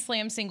Grand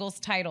Slam singles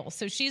title.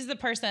 So she's the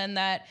person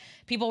that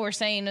people were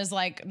saying is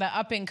like the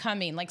up and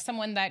coming, like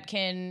someone that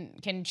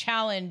can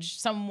challenge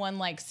someone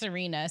like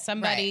Serena,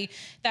 somebody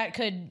that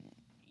could.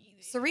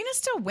 Serena's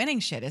still winning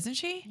shit, isn't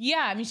she? Yeah,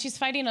 I mean, she's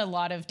fighting a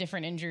lot of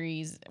different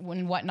injuries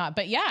and whatnot.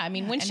 But yeah, I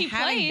mean, when she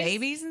plays,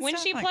 babies and when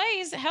stuff, she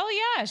plays, hell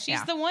yeah,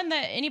 she's the one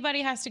that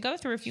anybody has to go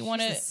through if you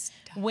want to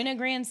win a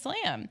Grand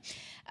Slam.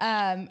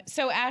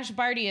 So Ash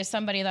Barty is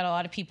somebody that a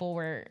lot of people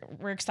were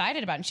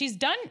excited about, and she's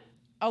done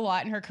a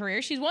lot in her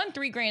career. She's won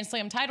 3 Grand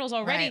Slam titles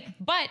already,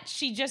 but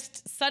she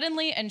just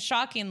suddenly and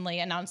shockingly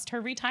announced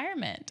her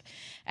retirement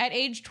at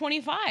age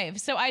 25.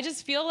 So I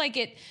just feel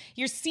like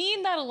you're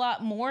seeing that a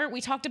lot more.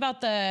 We talked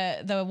about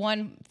the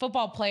one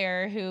football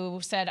player who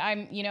said,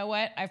 you know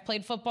what? I've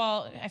played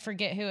football. I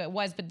forget who it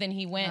was, but then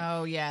he went.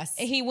 Oh, yes.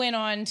 He went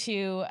on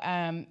to,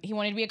 he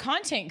wanted to be a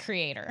content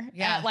creator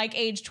at like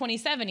age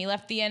 27. He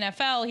left the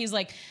NFL. He's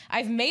like,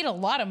 I've made a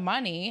lot of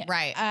money.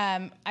 Right.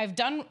 I've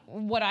done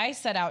what I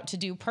set out to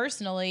do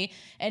personally,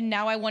 and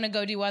now I want to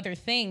go do other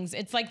things.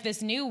 It's like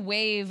this new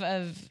wave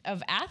of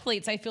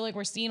athletes. I feel like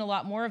we're seeing a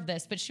lot more of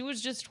this, but she was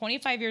just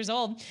 25 years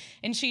old,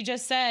 and she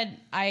just said,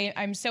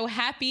 I'm so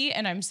happy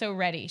and I'm so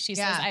ready. She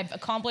says, I've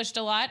accomplished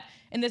a lot,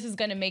 and this is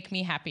going to make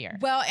me happier.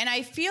 Well, and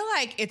I feel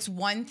like it's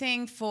one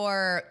thing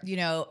for,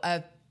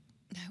 the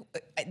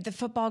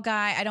football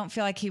guy. I don't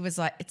feel like it's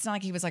not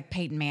like he was like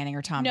Peyton Manning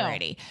or Tom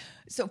Brady.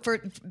 So for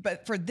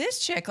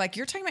this chick, like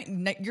you're talking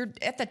about, you're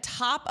at the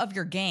top of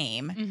your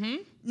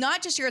game.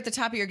 Not just you're at the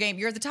top of your game,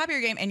 you're at the top of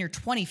your game and you're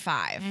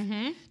 25.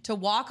 To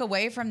walk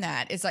away from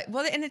that is like,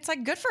 well, and it's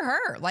like good for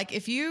her. Like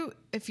if you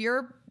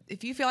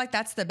feel like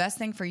that's the best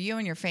thing for you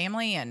and your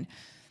family and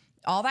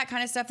all that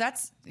kind of stuff,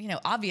 that's,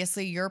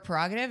 obviously your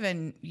prerogative,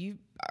 and you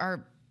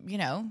are,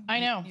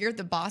 I know you're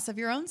the boss of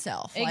your own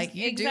self. Like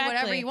you do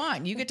whatever you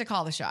want. You get to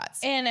call the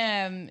shots.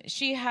 And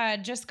she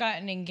had just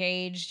gotten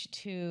engaged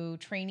to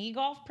trainee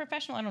golf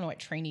professional. I don't know what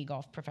trainee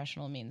golf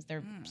professional means.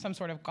 They're some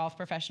sort of golf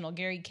professional.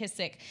 Gary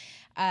Kissick.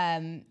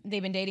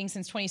 They've been dating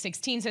since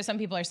 2016. So some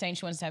people are saying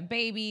she wants to have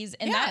babies,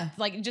 and that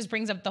like just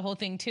brings up the whole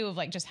thing too of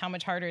like just how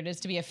much harder it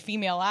is to be a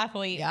female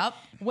athlete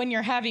when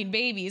you're having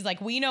babies. Like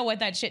we know what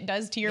that shit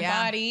does to your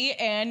body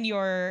and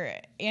your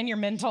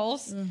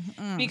mentals,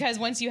 because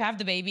once you have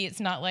the baby, it's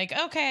not like,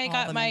 okay,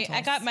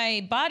 I got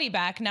my body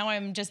back. Now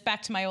I'm just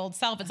back to my old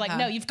self. It's like,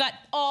 no, you've got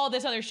all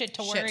this other shit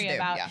to worry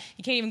about. Yeah.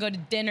 You can't even go to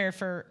dinner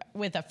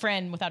with a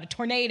friend without a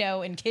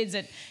tornado and kids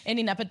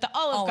ending up at the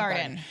Olive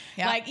Garden.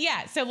 Yeah. Like,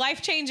 so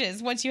life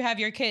changes once you have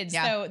your kids.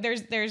 So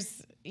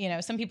there's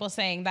some people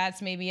saying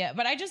that's maybe it,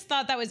 but I just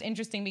thought that was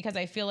interesting because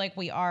I feel like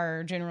we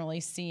are generally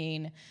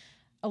seeing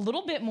a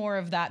little bit more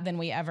of that than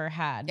we ever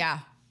had. Yeah.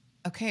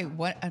 Okay.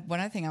 One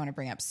other thing I want to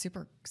bring up,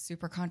 super,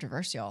 super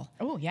controversial.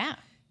 Oh yeah.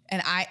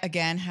 And I,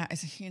 again,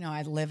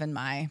 I live in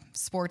my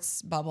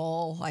sports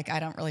bubble. Like I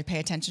don't really pay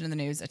attention to the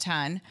news a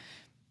ton,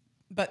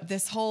 but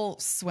this whole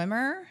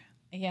swimmer.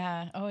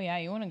 Yeah. Oh yeah.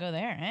 You want to go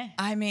there, eh?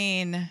 I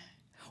mean,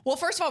 well,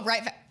 first of all,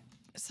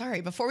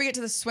 sorry, before we get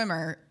to the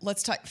swimmer,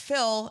 let's talk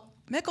Phil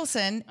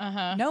Mickelson.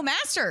 No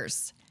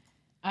Masters.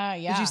 Yeah.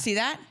 Did you see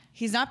that?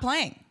 He's not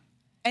playing.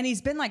 And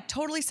he's been like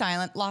totally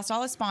silent, lost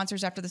all his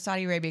sponsors after the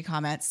Saudi Arabia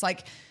comments.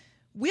 Like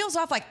wheels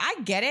off. Like I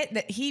get it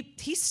that he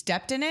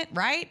stepped in it,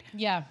 right?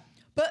 Yeah.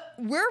 But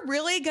we're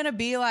really going to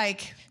be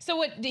like. So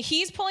what,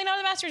 he's pulling out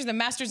of the Masters? The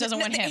Masters doesn't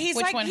want him. He's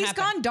Which like, one he's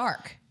happened? gone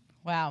dark.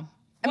 Wow.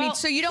 I mean,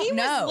 so you don't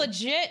know. He was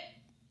legit.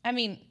 I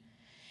mean,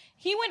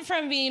 he went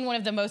from being one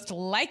of the most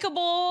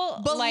likable,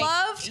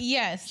 beloved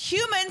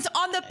humans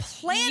on the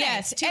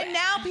planet. And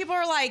now people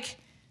are like,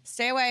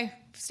 stay away.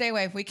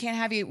 We can't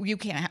have you. We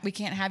can't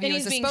have you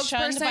as a spokesperson. He's being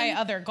shunned by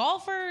other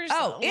golfers.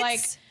 Oh,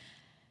 it's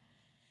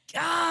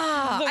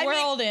the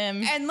world.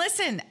 And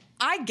listen,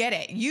 I get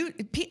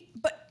it.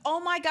 But oh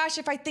my gosh,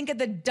 if I think of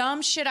the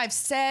dumb shit I've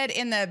said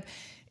in a,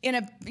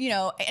 you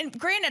know, and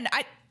granted,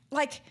 I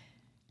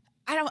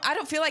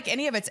don't feel like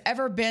any of it's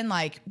ever been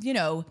like, you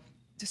know,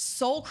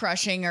 soul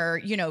crushing or,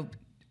 you know,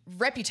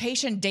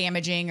 reputation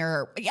damaging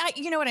or, yeah,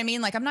 you know what I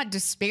mean? Like, I'm not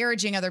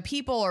disparaging other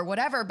people or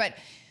whatever, but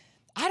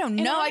I don't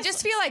know. I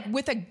just feel like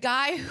with a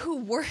guy who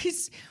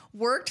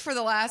worked for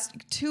the last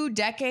 2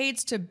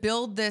 decades to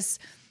build this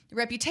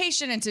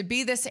reputation and to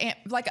be this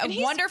like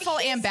a wonderful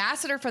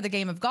ambassador for the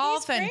game of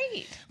golf. He's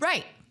great.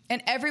 Right.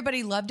 And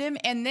everybody loved him.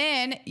 And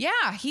then,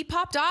 yeah, he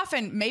popped off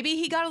and maybe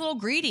he got a little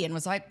greedy and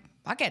was like,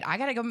 fuck it, I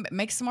got to go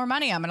make some more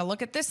money. I'm going to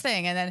look at this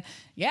thing. And then,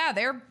 yeah,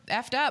 they're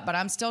effed up, but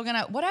I'm still going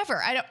to,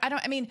 whatever.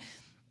 I mean,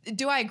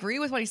 do I agree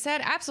with what he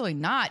said? Absolutely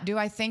not. Do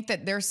I think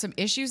that there's some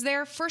issues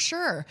there? For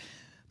sure.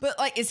 But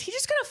like, is he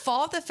just going to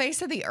fall off the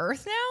face of the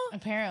earth now?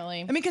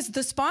 Apparently. I mean, because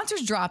the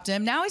sponsors dropped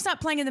him. Now he's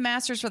not playing in the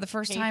Masters for the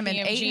first time in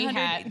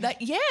 800.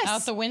 Yes.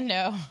 Out the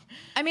window.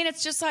 I mean,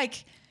 it's just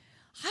like,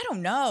 I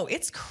don't know.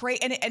 It's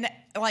crazy. And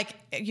like,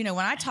 you know,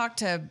 when I talk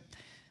to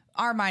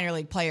our minor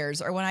league players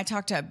or when I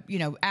talk to, you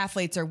know,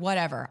 athletes or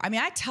whatever, I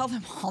mean, I tell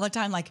them all the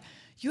time, like,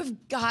 you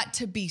have got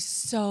to be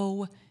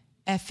so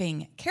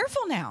effing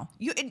careful now.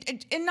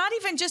 And not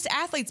even just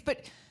athletes,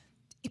 but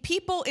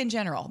people in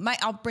general.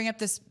 I'll bring up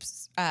this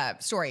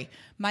story.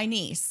 My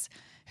niece,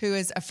 who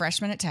is a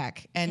freshman at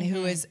Tech and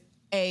who is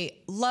a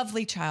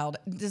lovely child,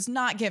 does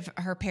not give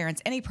her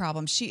parents any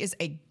problems. She is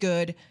a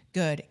good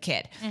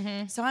kid.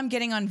 So I'm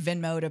getting on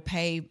Venmo to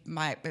pay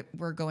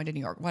we're going to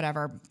New York,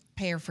 whatever,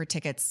 pay her for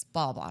tickets,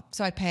 blah, blah.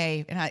 So I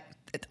pay, and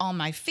on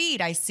my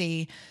feed, I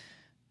see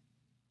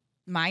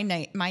my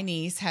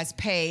niece has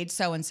paid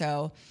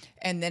so-and-so,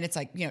 and then it's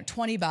like, you know,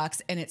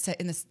 $20, and it's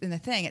in the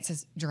thing, it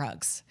says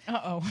drugs.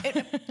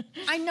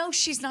 I know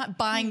she's not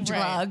buying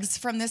drugs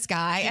from this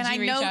guy. Did and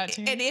you I know, reach out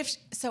to her?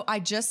 So I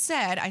just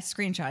said, I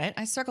screenshot it,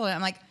 I circled it,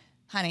 I'm like,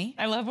 honey.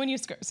 I love when you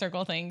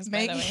circle things,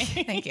 by the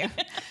way. Thank you.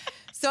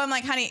 So I'm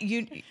like, honey,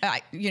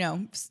 you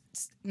know,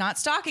 not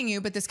stalking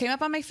you, but this came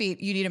up on my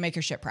feed. You need to make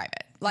your shit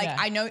private. Like,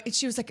 I know.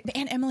 She was like,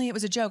 Aunt Emily, it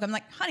was a joke. I'm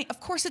like, honey, of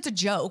course it's a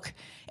joke.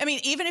 I mean,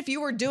 even if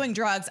you were doing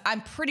drugs, I'm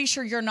pretty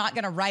sure you're not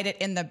going to write it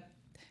in the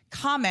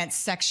comments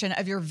section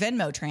of your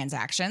Venmo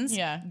transactions.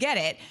 Yeah. Get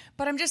it?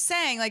 But I'm just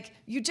saying, like,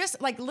 you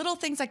just, like, little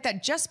things like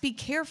that, just be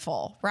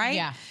careful, right?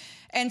 Yeah.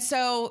 And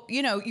so,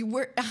 you know,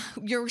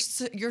 you're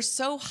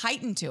so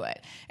heightened to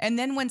it. And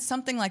then when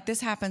something like this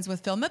happens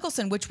with Phil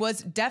Mickelson, which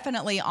was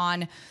definitely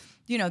on,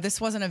 you know, this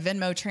wasn't a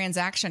Venmo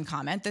transaction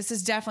comment. This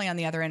is definitely on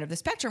the other end of the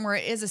spectrum where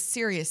it is a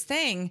serious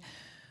thing.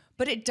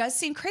 But it does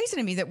seem crazy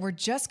to me that we're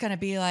just going to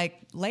be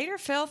like, later,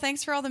 Phil,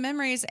 thanks for all the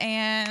memories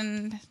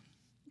and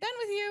done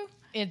with you.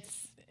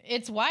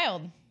 It's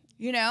wild.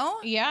 You know?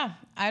 Yeah.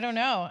 I don't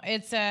know.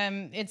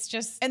 It's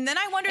just. And then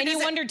I wonder. And you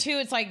wonder too,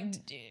 it's like,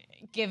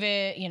 give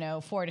it, you know,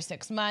 4 to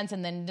 6 months,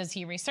 and then does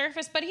he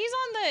resurface? But he's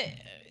on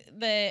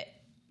the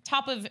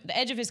top of the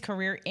edge of his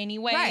career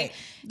anyway. Right.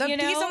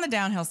 He's on the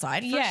downhill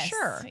side for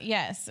sure.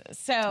 Yes.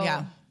 So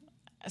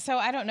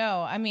I don't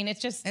know. I mean,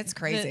 it's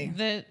crazy.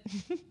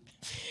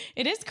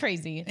 It is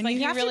crazy. It's and like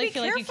you really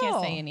feel like you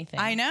can't say anything.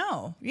 I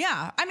know.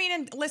 Yeah. I mean,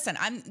 and listen,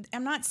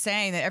 I'm not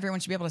saying that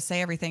everyone should be able to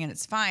say everything and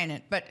it's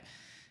fine, but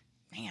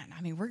man,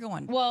 I mean, we're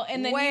going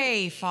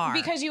way far.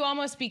 Because you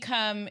almost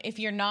become, if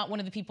you're not one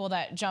of the people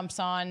that jumps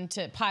on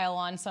to pile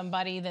on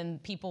somebody, then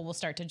people will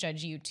start to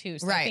judge you too.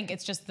 So I think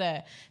it's just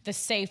the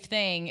safe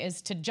thing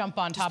is to jump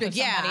on top of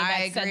somebody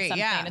that said something.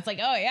 Yeah. It's like,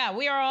 oh yeah,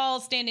 we are all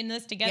standing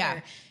this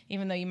together,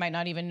 even though you might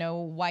not even know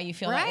why you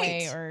feel that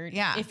way or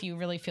if you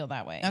really feel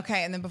that way.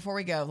 Okay, and then before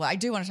we go, I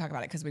do want to talk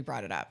about it because we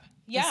brought it up.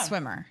 Yeah. The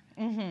swimmer.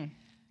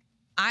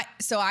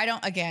 I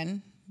don't,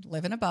 again,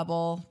 live in a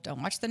bubble,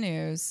 don't watch the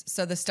news.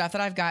 So the stuff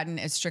that I've gotten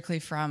is strictly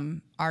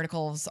from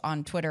articles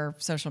on Twitter,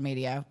 social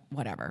media,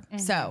 whatever.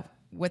 So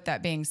with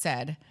that being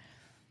said,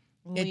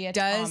 it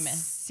does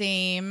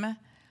seem,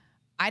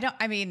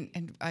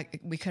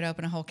 we could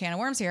open a whole can of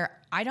worms here.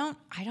 I don't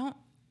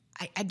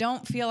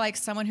feel like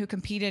someone who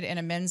competed in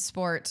a men's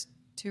sport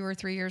 2 or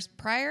 3 years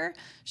prior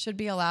should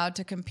be allowed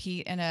to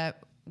compete in a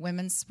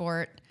women's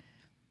sport.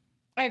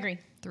 I agree.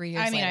 3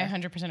 years later. I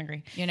 100%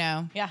 agree. You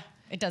know? Yeah.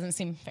 It doesn't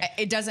seem fair.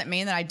 It doesn't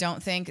mean that I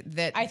don't think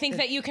that. I think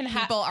that you can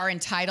people are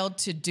entitled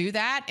to do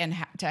that and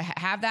to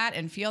have that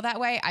and feel that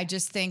way. I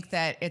just think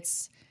that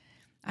it's.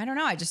 I don't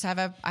know. I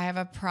have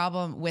a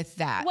problem with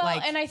that. Well,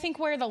 and I think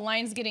where the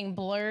line's getting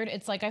blurred,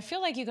 it's like I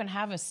feel like you can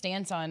have a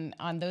stance on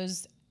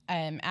those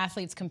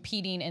athletes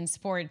competing in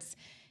sports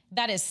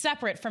that is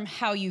separate from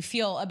how you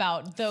feel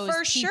about those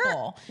people.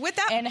 Sure. With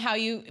that, and how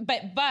you,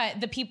 but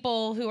the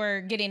people who are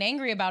getting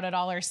angry about it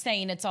all are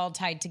saying it's all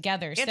tied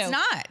together. It's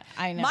not.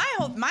 I know.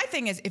 My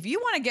thing is, if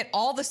you want to get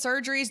all the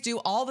surgeries, do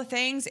all the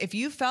things, if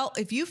you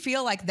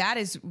feel like that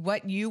is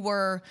what you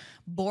were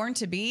born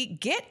to be,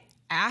 get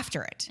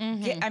after it.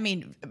 I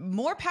mean,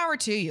 more power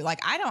to you.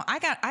 Like I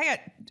got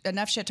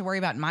enough shit to worry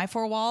about in my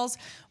 4 walls.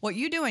 What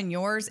you do in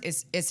yours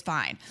is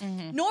fine.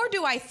 Nor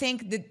do I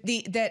think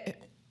that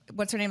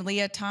what's her name,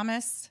 Leah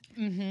Thomas,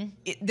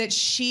 that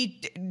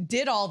she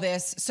did all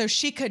this so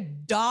she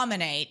could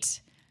dominate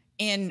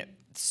in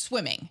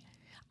swimming.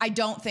 I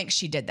don't think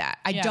she did that.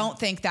 I don't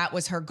think that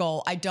was her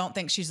goal. I don't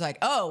think she's like,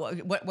 oh,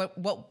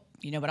 what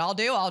you know what I'll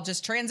do? I'll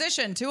just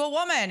transition to a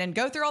woman and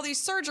go through all these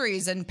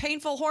surgeries and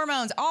painful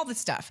hormones, all this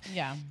stuff.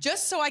 Yeah.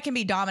 Just so I can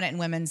be dominant in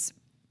women's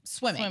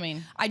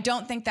swimming. I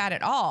don't think that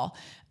at all.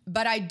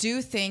 But I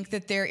do think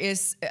that there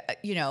is,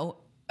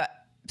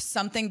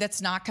 something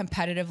that's not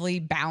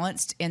competitively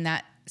balanced in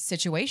that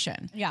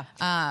situation. Yeah.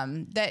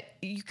 That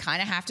you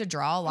kind of have to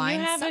draw a line.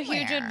 You have somewhere, a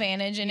huge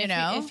advantage. And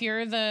if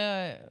you're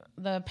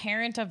the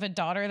parent of a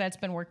daughter that's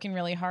been working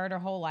really hard her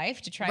whole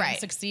life to try and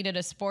succeed at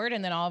a sport,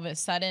 and then all of a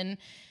sudden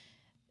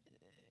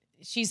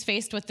she's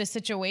faced with this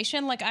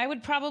situation, like I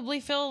would probably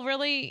feel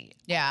really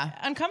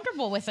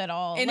uncomfortable with it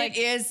all. And it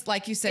is,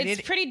 like you said,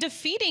 it's pretty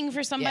defeating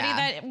for somebody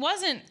that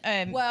wasn't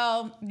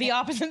the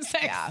opposite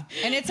sex. Yeah.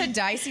 And it's a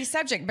dicey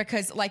subject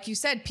because, like you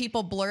said,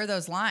 people blur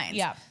those lines.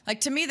 Yeah.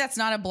 Like, to me, that's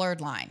not a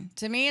blurred line.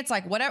 To me, it's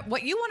like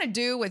what you want to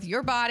do with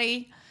your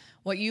body,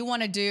 what you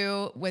want to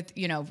do with,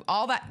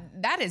 all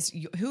that is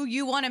who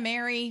you want to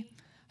marry.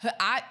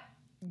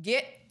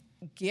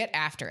 Get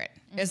after it.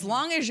 Mm-hmm. As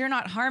long as you're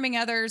not harming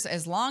others,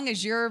 as long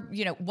as you're,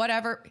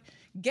 whatever,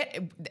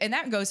 and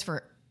that goes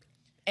for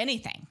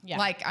anything. Yeah.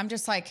 Like, I'm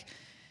just like,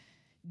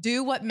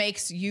 do what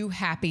makes you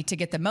happy to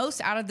get the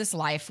most out of this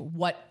life,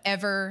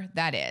 whatever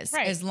that is.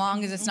 Right. As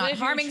long as it's not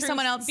harming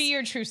someone else. Be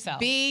your true self.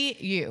 Be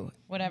you.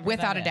 Whatever.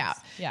 Without a doubt.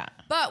 Yeah.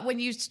 But when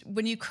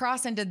you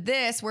cross into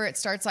this, where it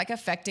starts like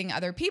affecting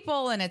other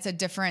people and it's a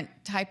different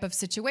type of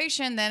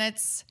situation, then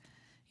it's,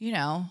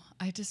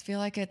 I just feel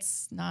like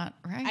it's not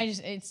right.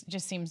 It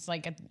just seems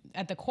like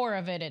at the core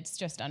of it, it's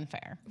just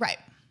unfair. Right.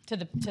 To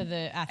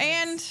the athletes.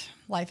 And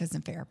life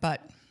isn't fair,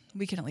 but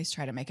we can at least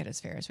try to make it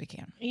as fair as we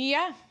can.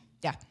 Yeah.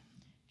 Yeah.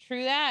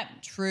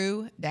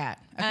 True that.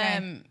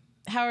 Okay.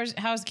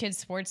 How's kids'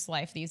 sports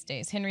life these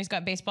days? Henry's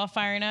got baseball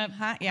firing up.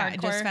 Yeah. Hardcore. I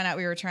just found out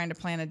we were trying to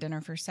plan a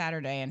dinner for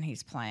Saturday and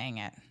he's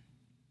playing at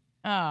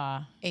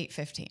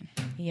 8:15.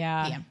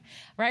 Yeah. PM.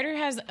 Ryder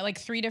has like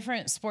 3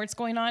 different sports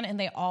going on and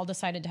they all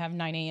decided to have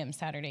 9 a.m.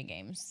 Saturday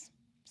games.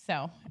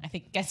 So I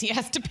guess he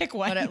has to pick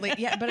one. But at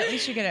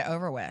least you get it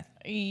over with.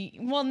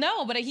 Well,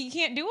 no, but he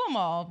can't do them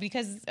all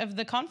because of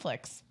the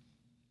conflicts.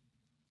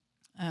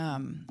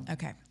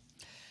 Okay.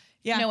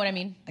 Yeah. You know what I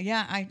mean?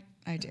 Yeah,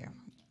 I do.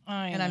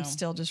 And I'm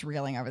still just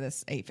reeling over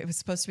this 8. It was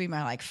supposed to be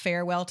my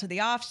farewell to the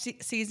off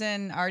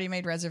season. Already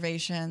made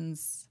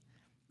reservations.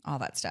 All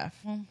that stuff.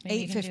 Well,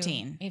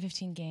 8:15.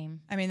 8:15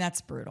 game. I mean,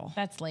 that's brutal.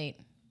 That's late.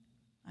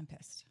 I'm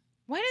pissed.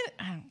 Why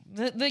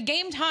the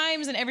game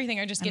times and everything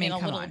are just getting a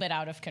little bit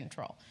out of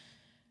control.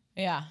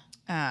 Yeah.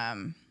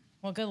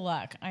 Well, good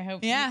luck. I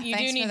hope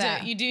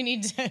you do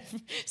need to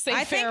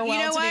say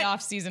farewell to the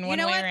off season one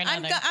way or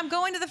another. I'm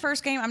going to the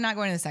first game. I'm not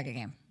going to the second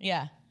game.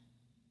 Yeah.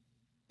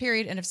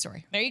 Period. End of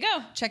story. There you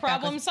go.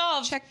 Problem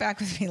solved. Check back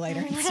with me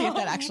later and see if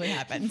that actually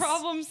happens.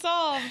 Problem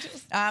solved.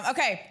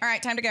 Okay. All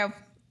right. Time to go.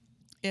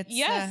 It's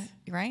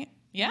right.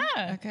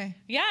 Yeah. Okay.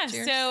 Yeah.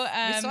 Cheers. So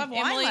we still have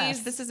wine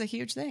left. This is a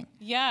huge thing.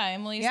 Yeah.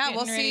 Emily's. Yeah.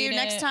 We'll see you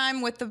next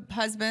time with the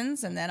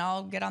husbands, and then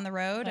I'll get on the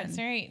road. That's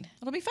right.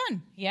 It'll be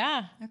fun.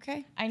 Yeah.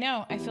 Okay. I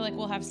know. I feel like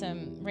we'll have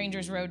some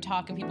Rangers Road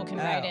talk, and people can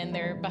write in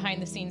their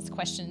behind the scenes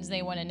questions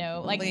they want to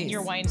know. Like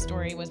your wine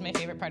story was my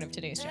favorite part of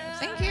today's show.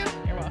 Thank you.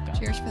 You're welcome.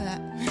 Cheers for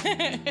that.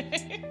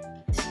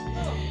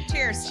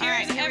 Cheers. Cheers,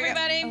 right,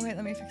 everybody. Oh wait,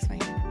 let me fix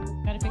my hair.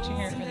 Got to fix your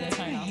hair for the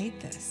sign off. I hate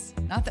this.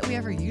 Not that we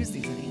ever use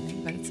these or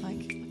anything, but it's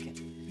like.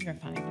 You're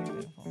fine. You're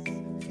beautiful.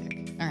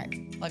 All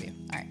right. Love you.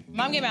 All right.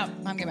 Mom game out.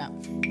 Mom game out.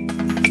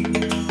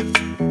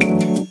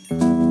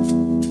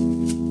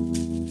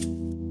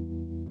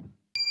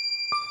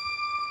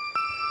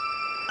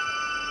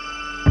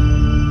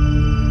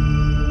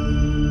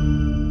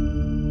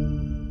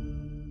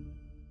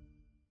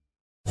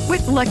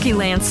 With Lucky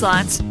Land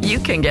Slots, you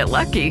can get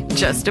lucky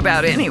just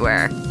about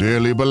anywhere.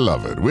 Dearly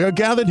beloved, we are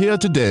gathered here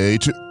today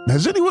to...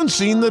 Has anyone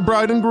seen the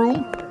bride and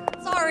groom?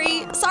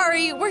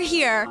 Sorry, we're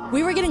here.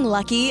 We were getting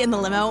lucky in the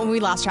limo and we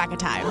lost track of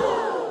time.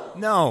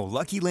 No,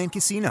 Lucky Land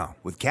Casino,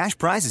 with cash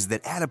prizes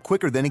that add up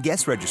quicker than a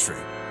guest registry.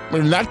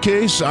 In that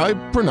case, I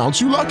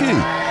pronounce you lucky.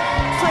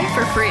 Play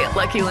for free at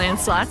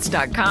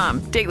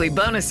LuckyLandSlots.com. Daily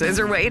bonuses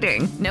are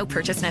waiting. No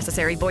purchase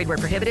necessary. Void where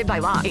prohibited by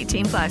law.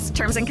 18+.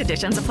 Terms and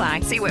conditions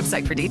apply. See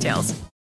website for details.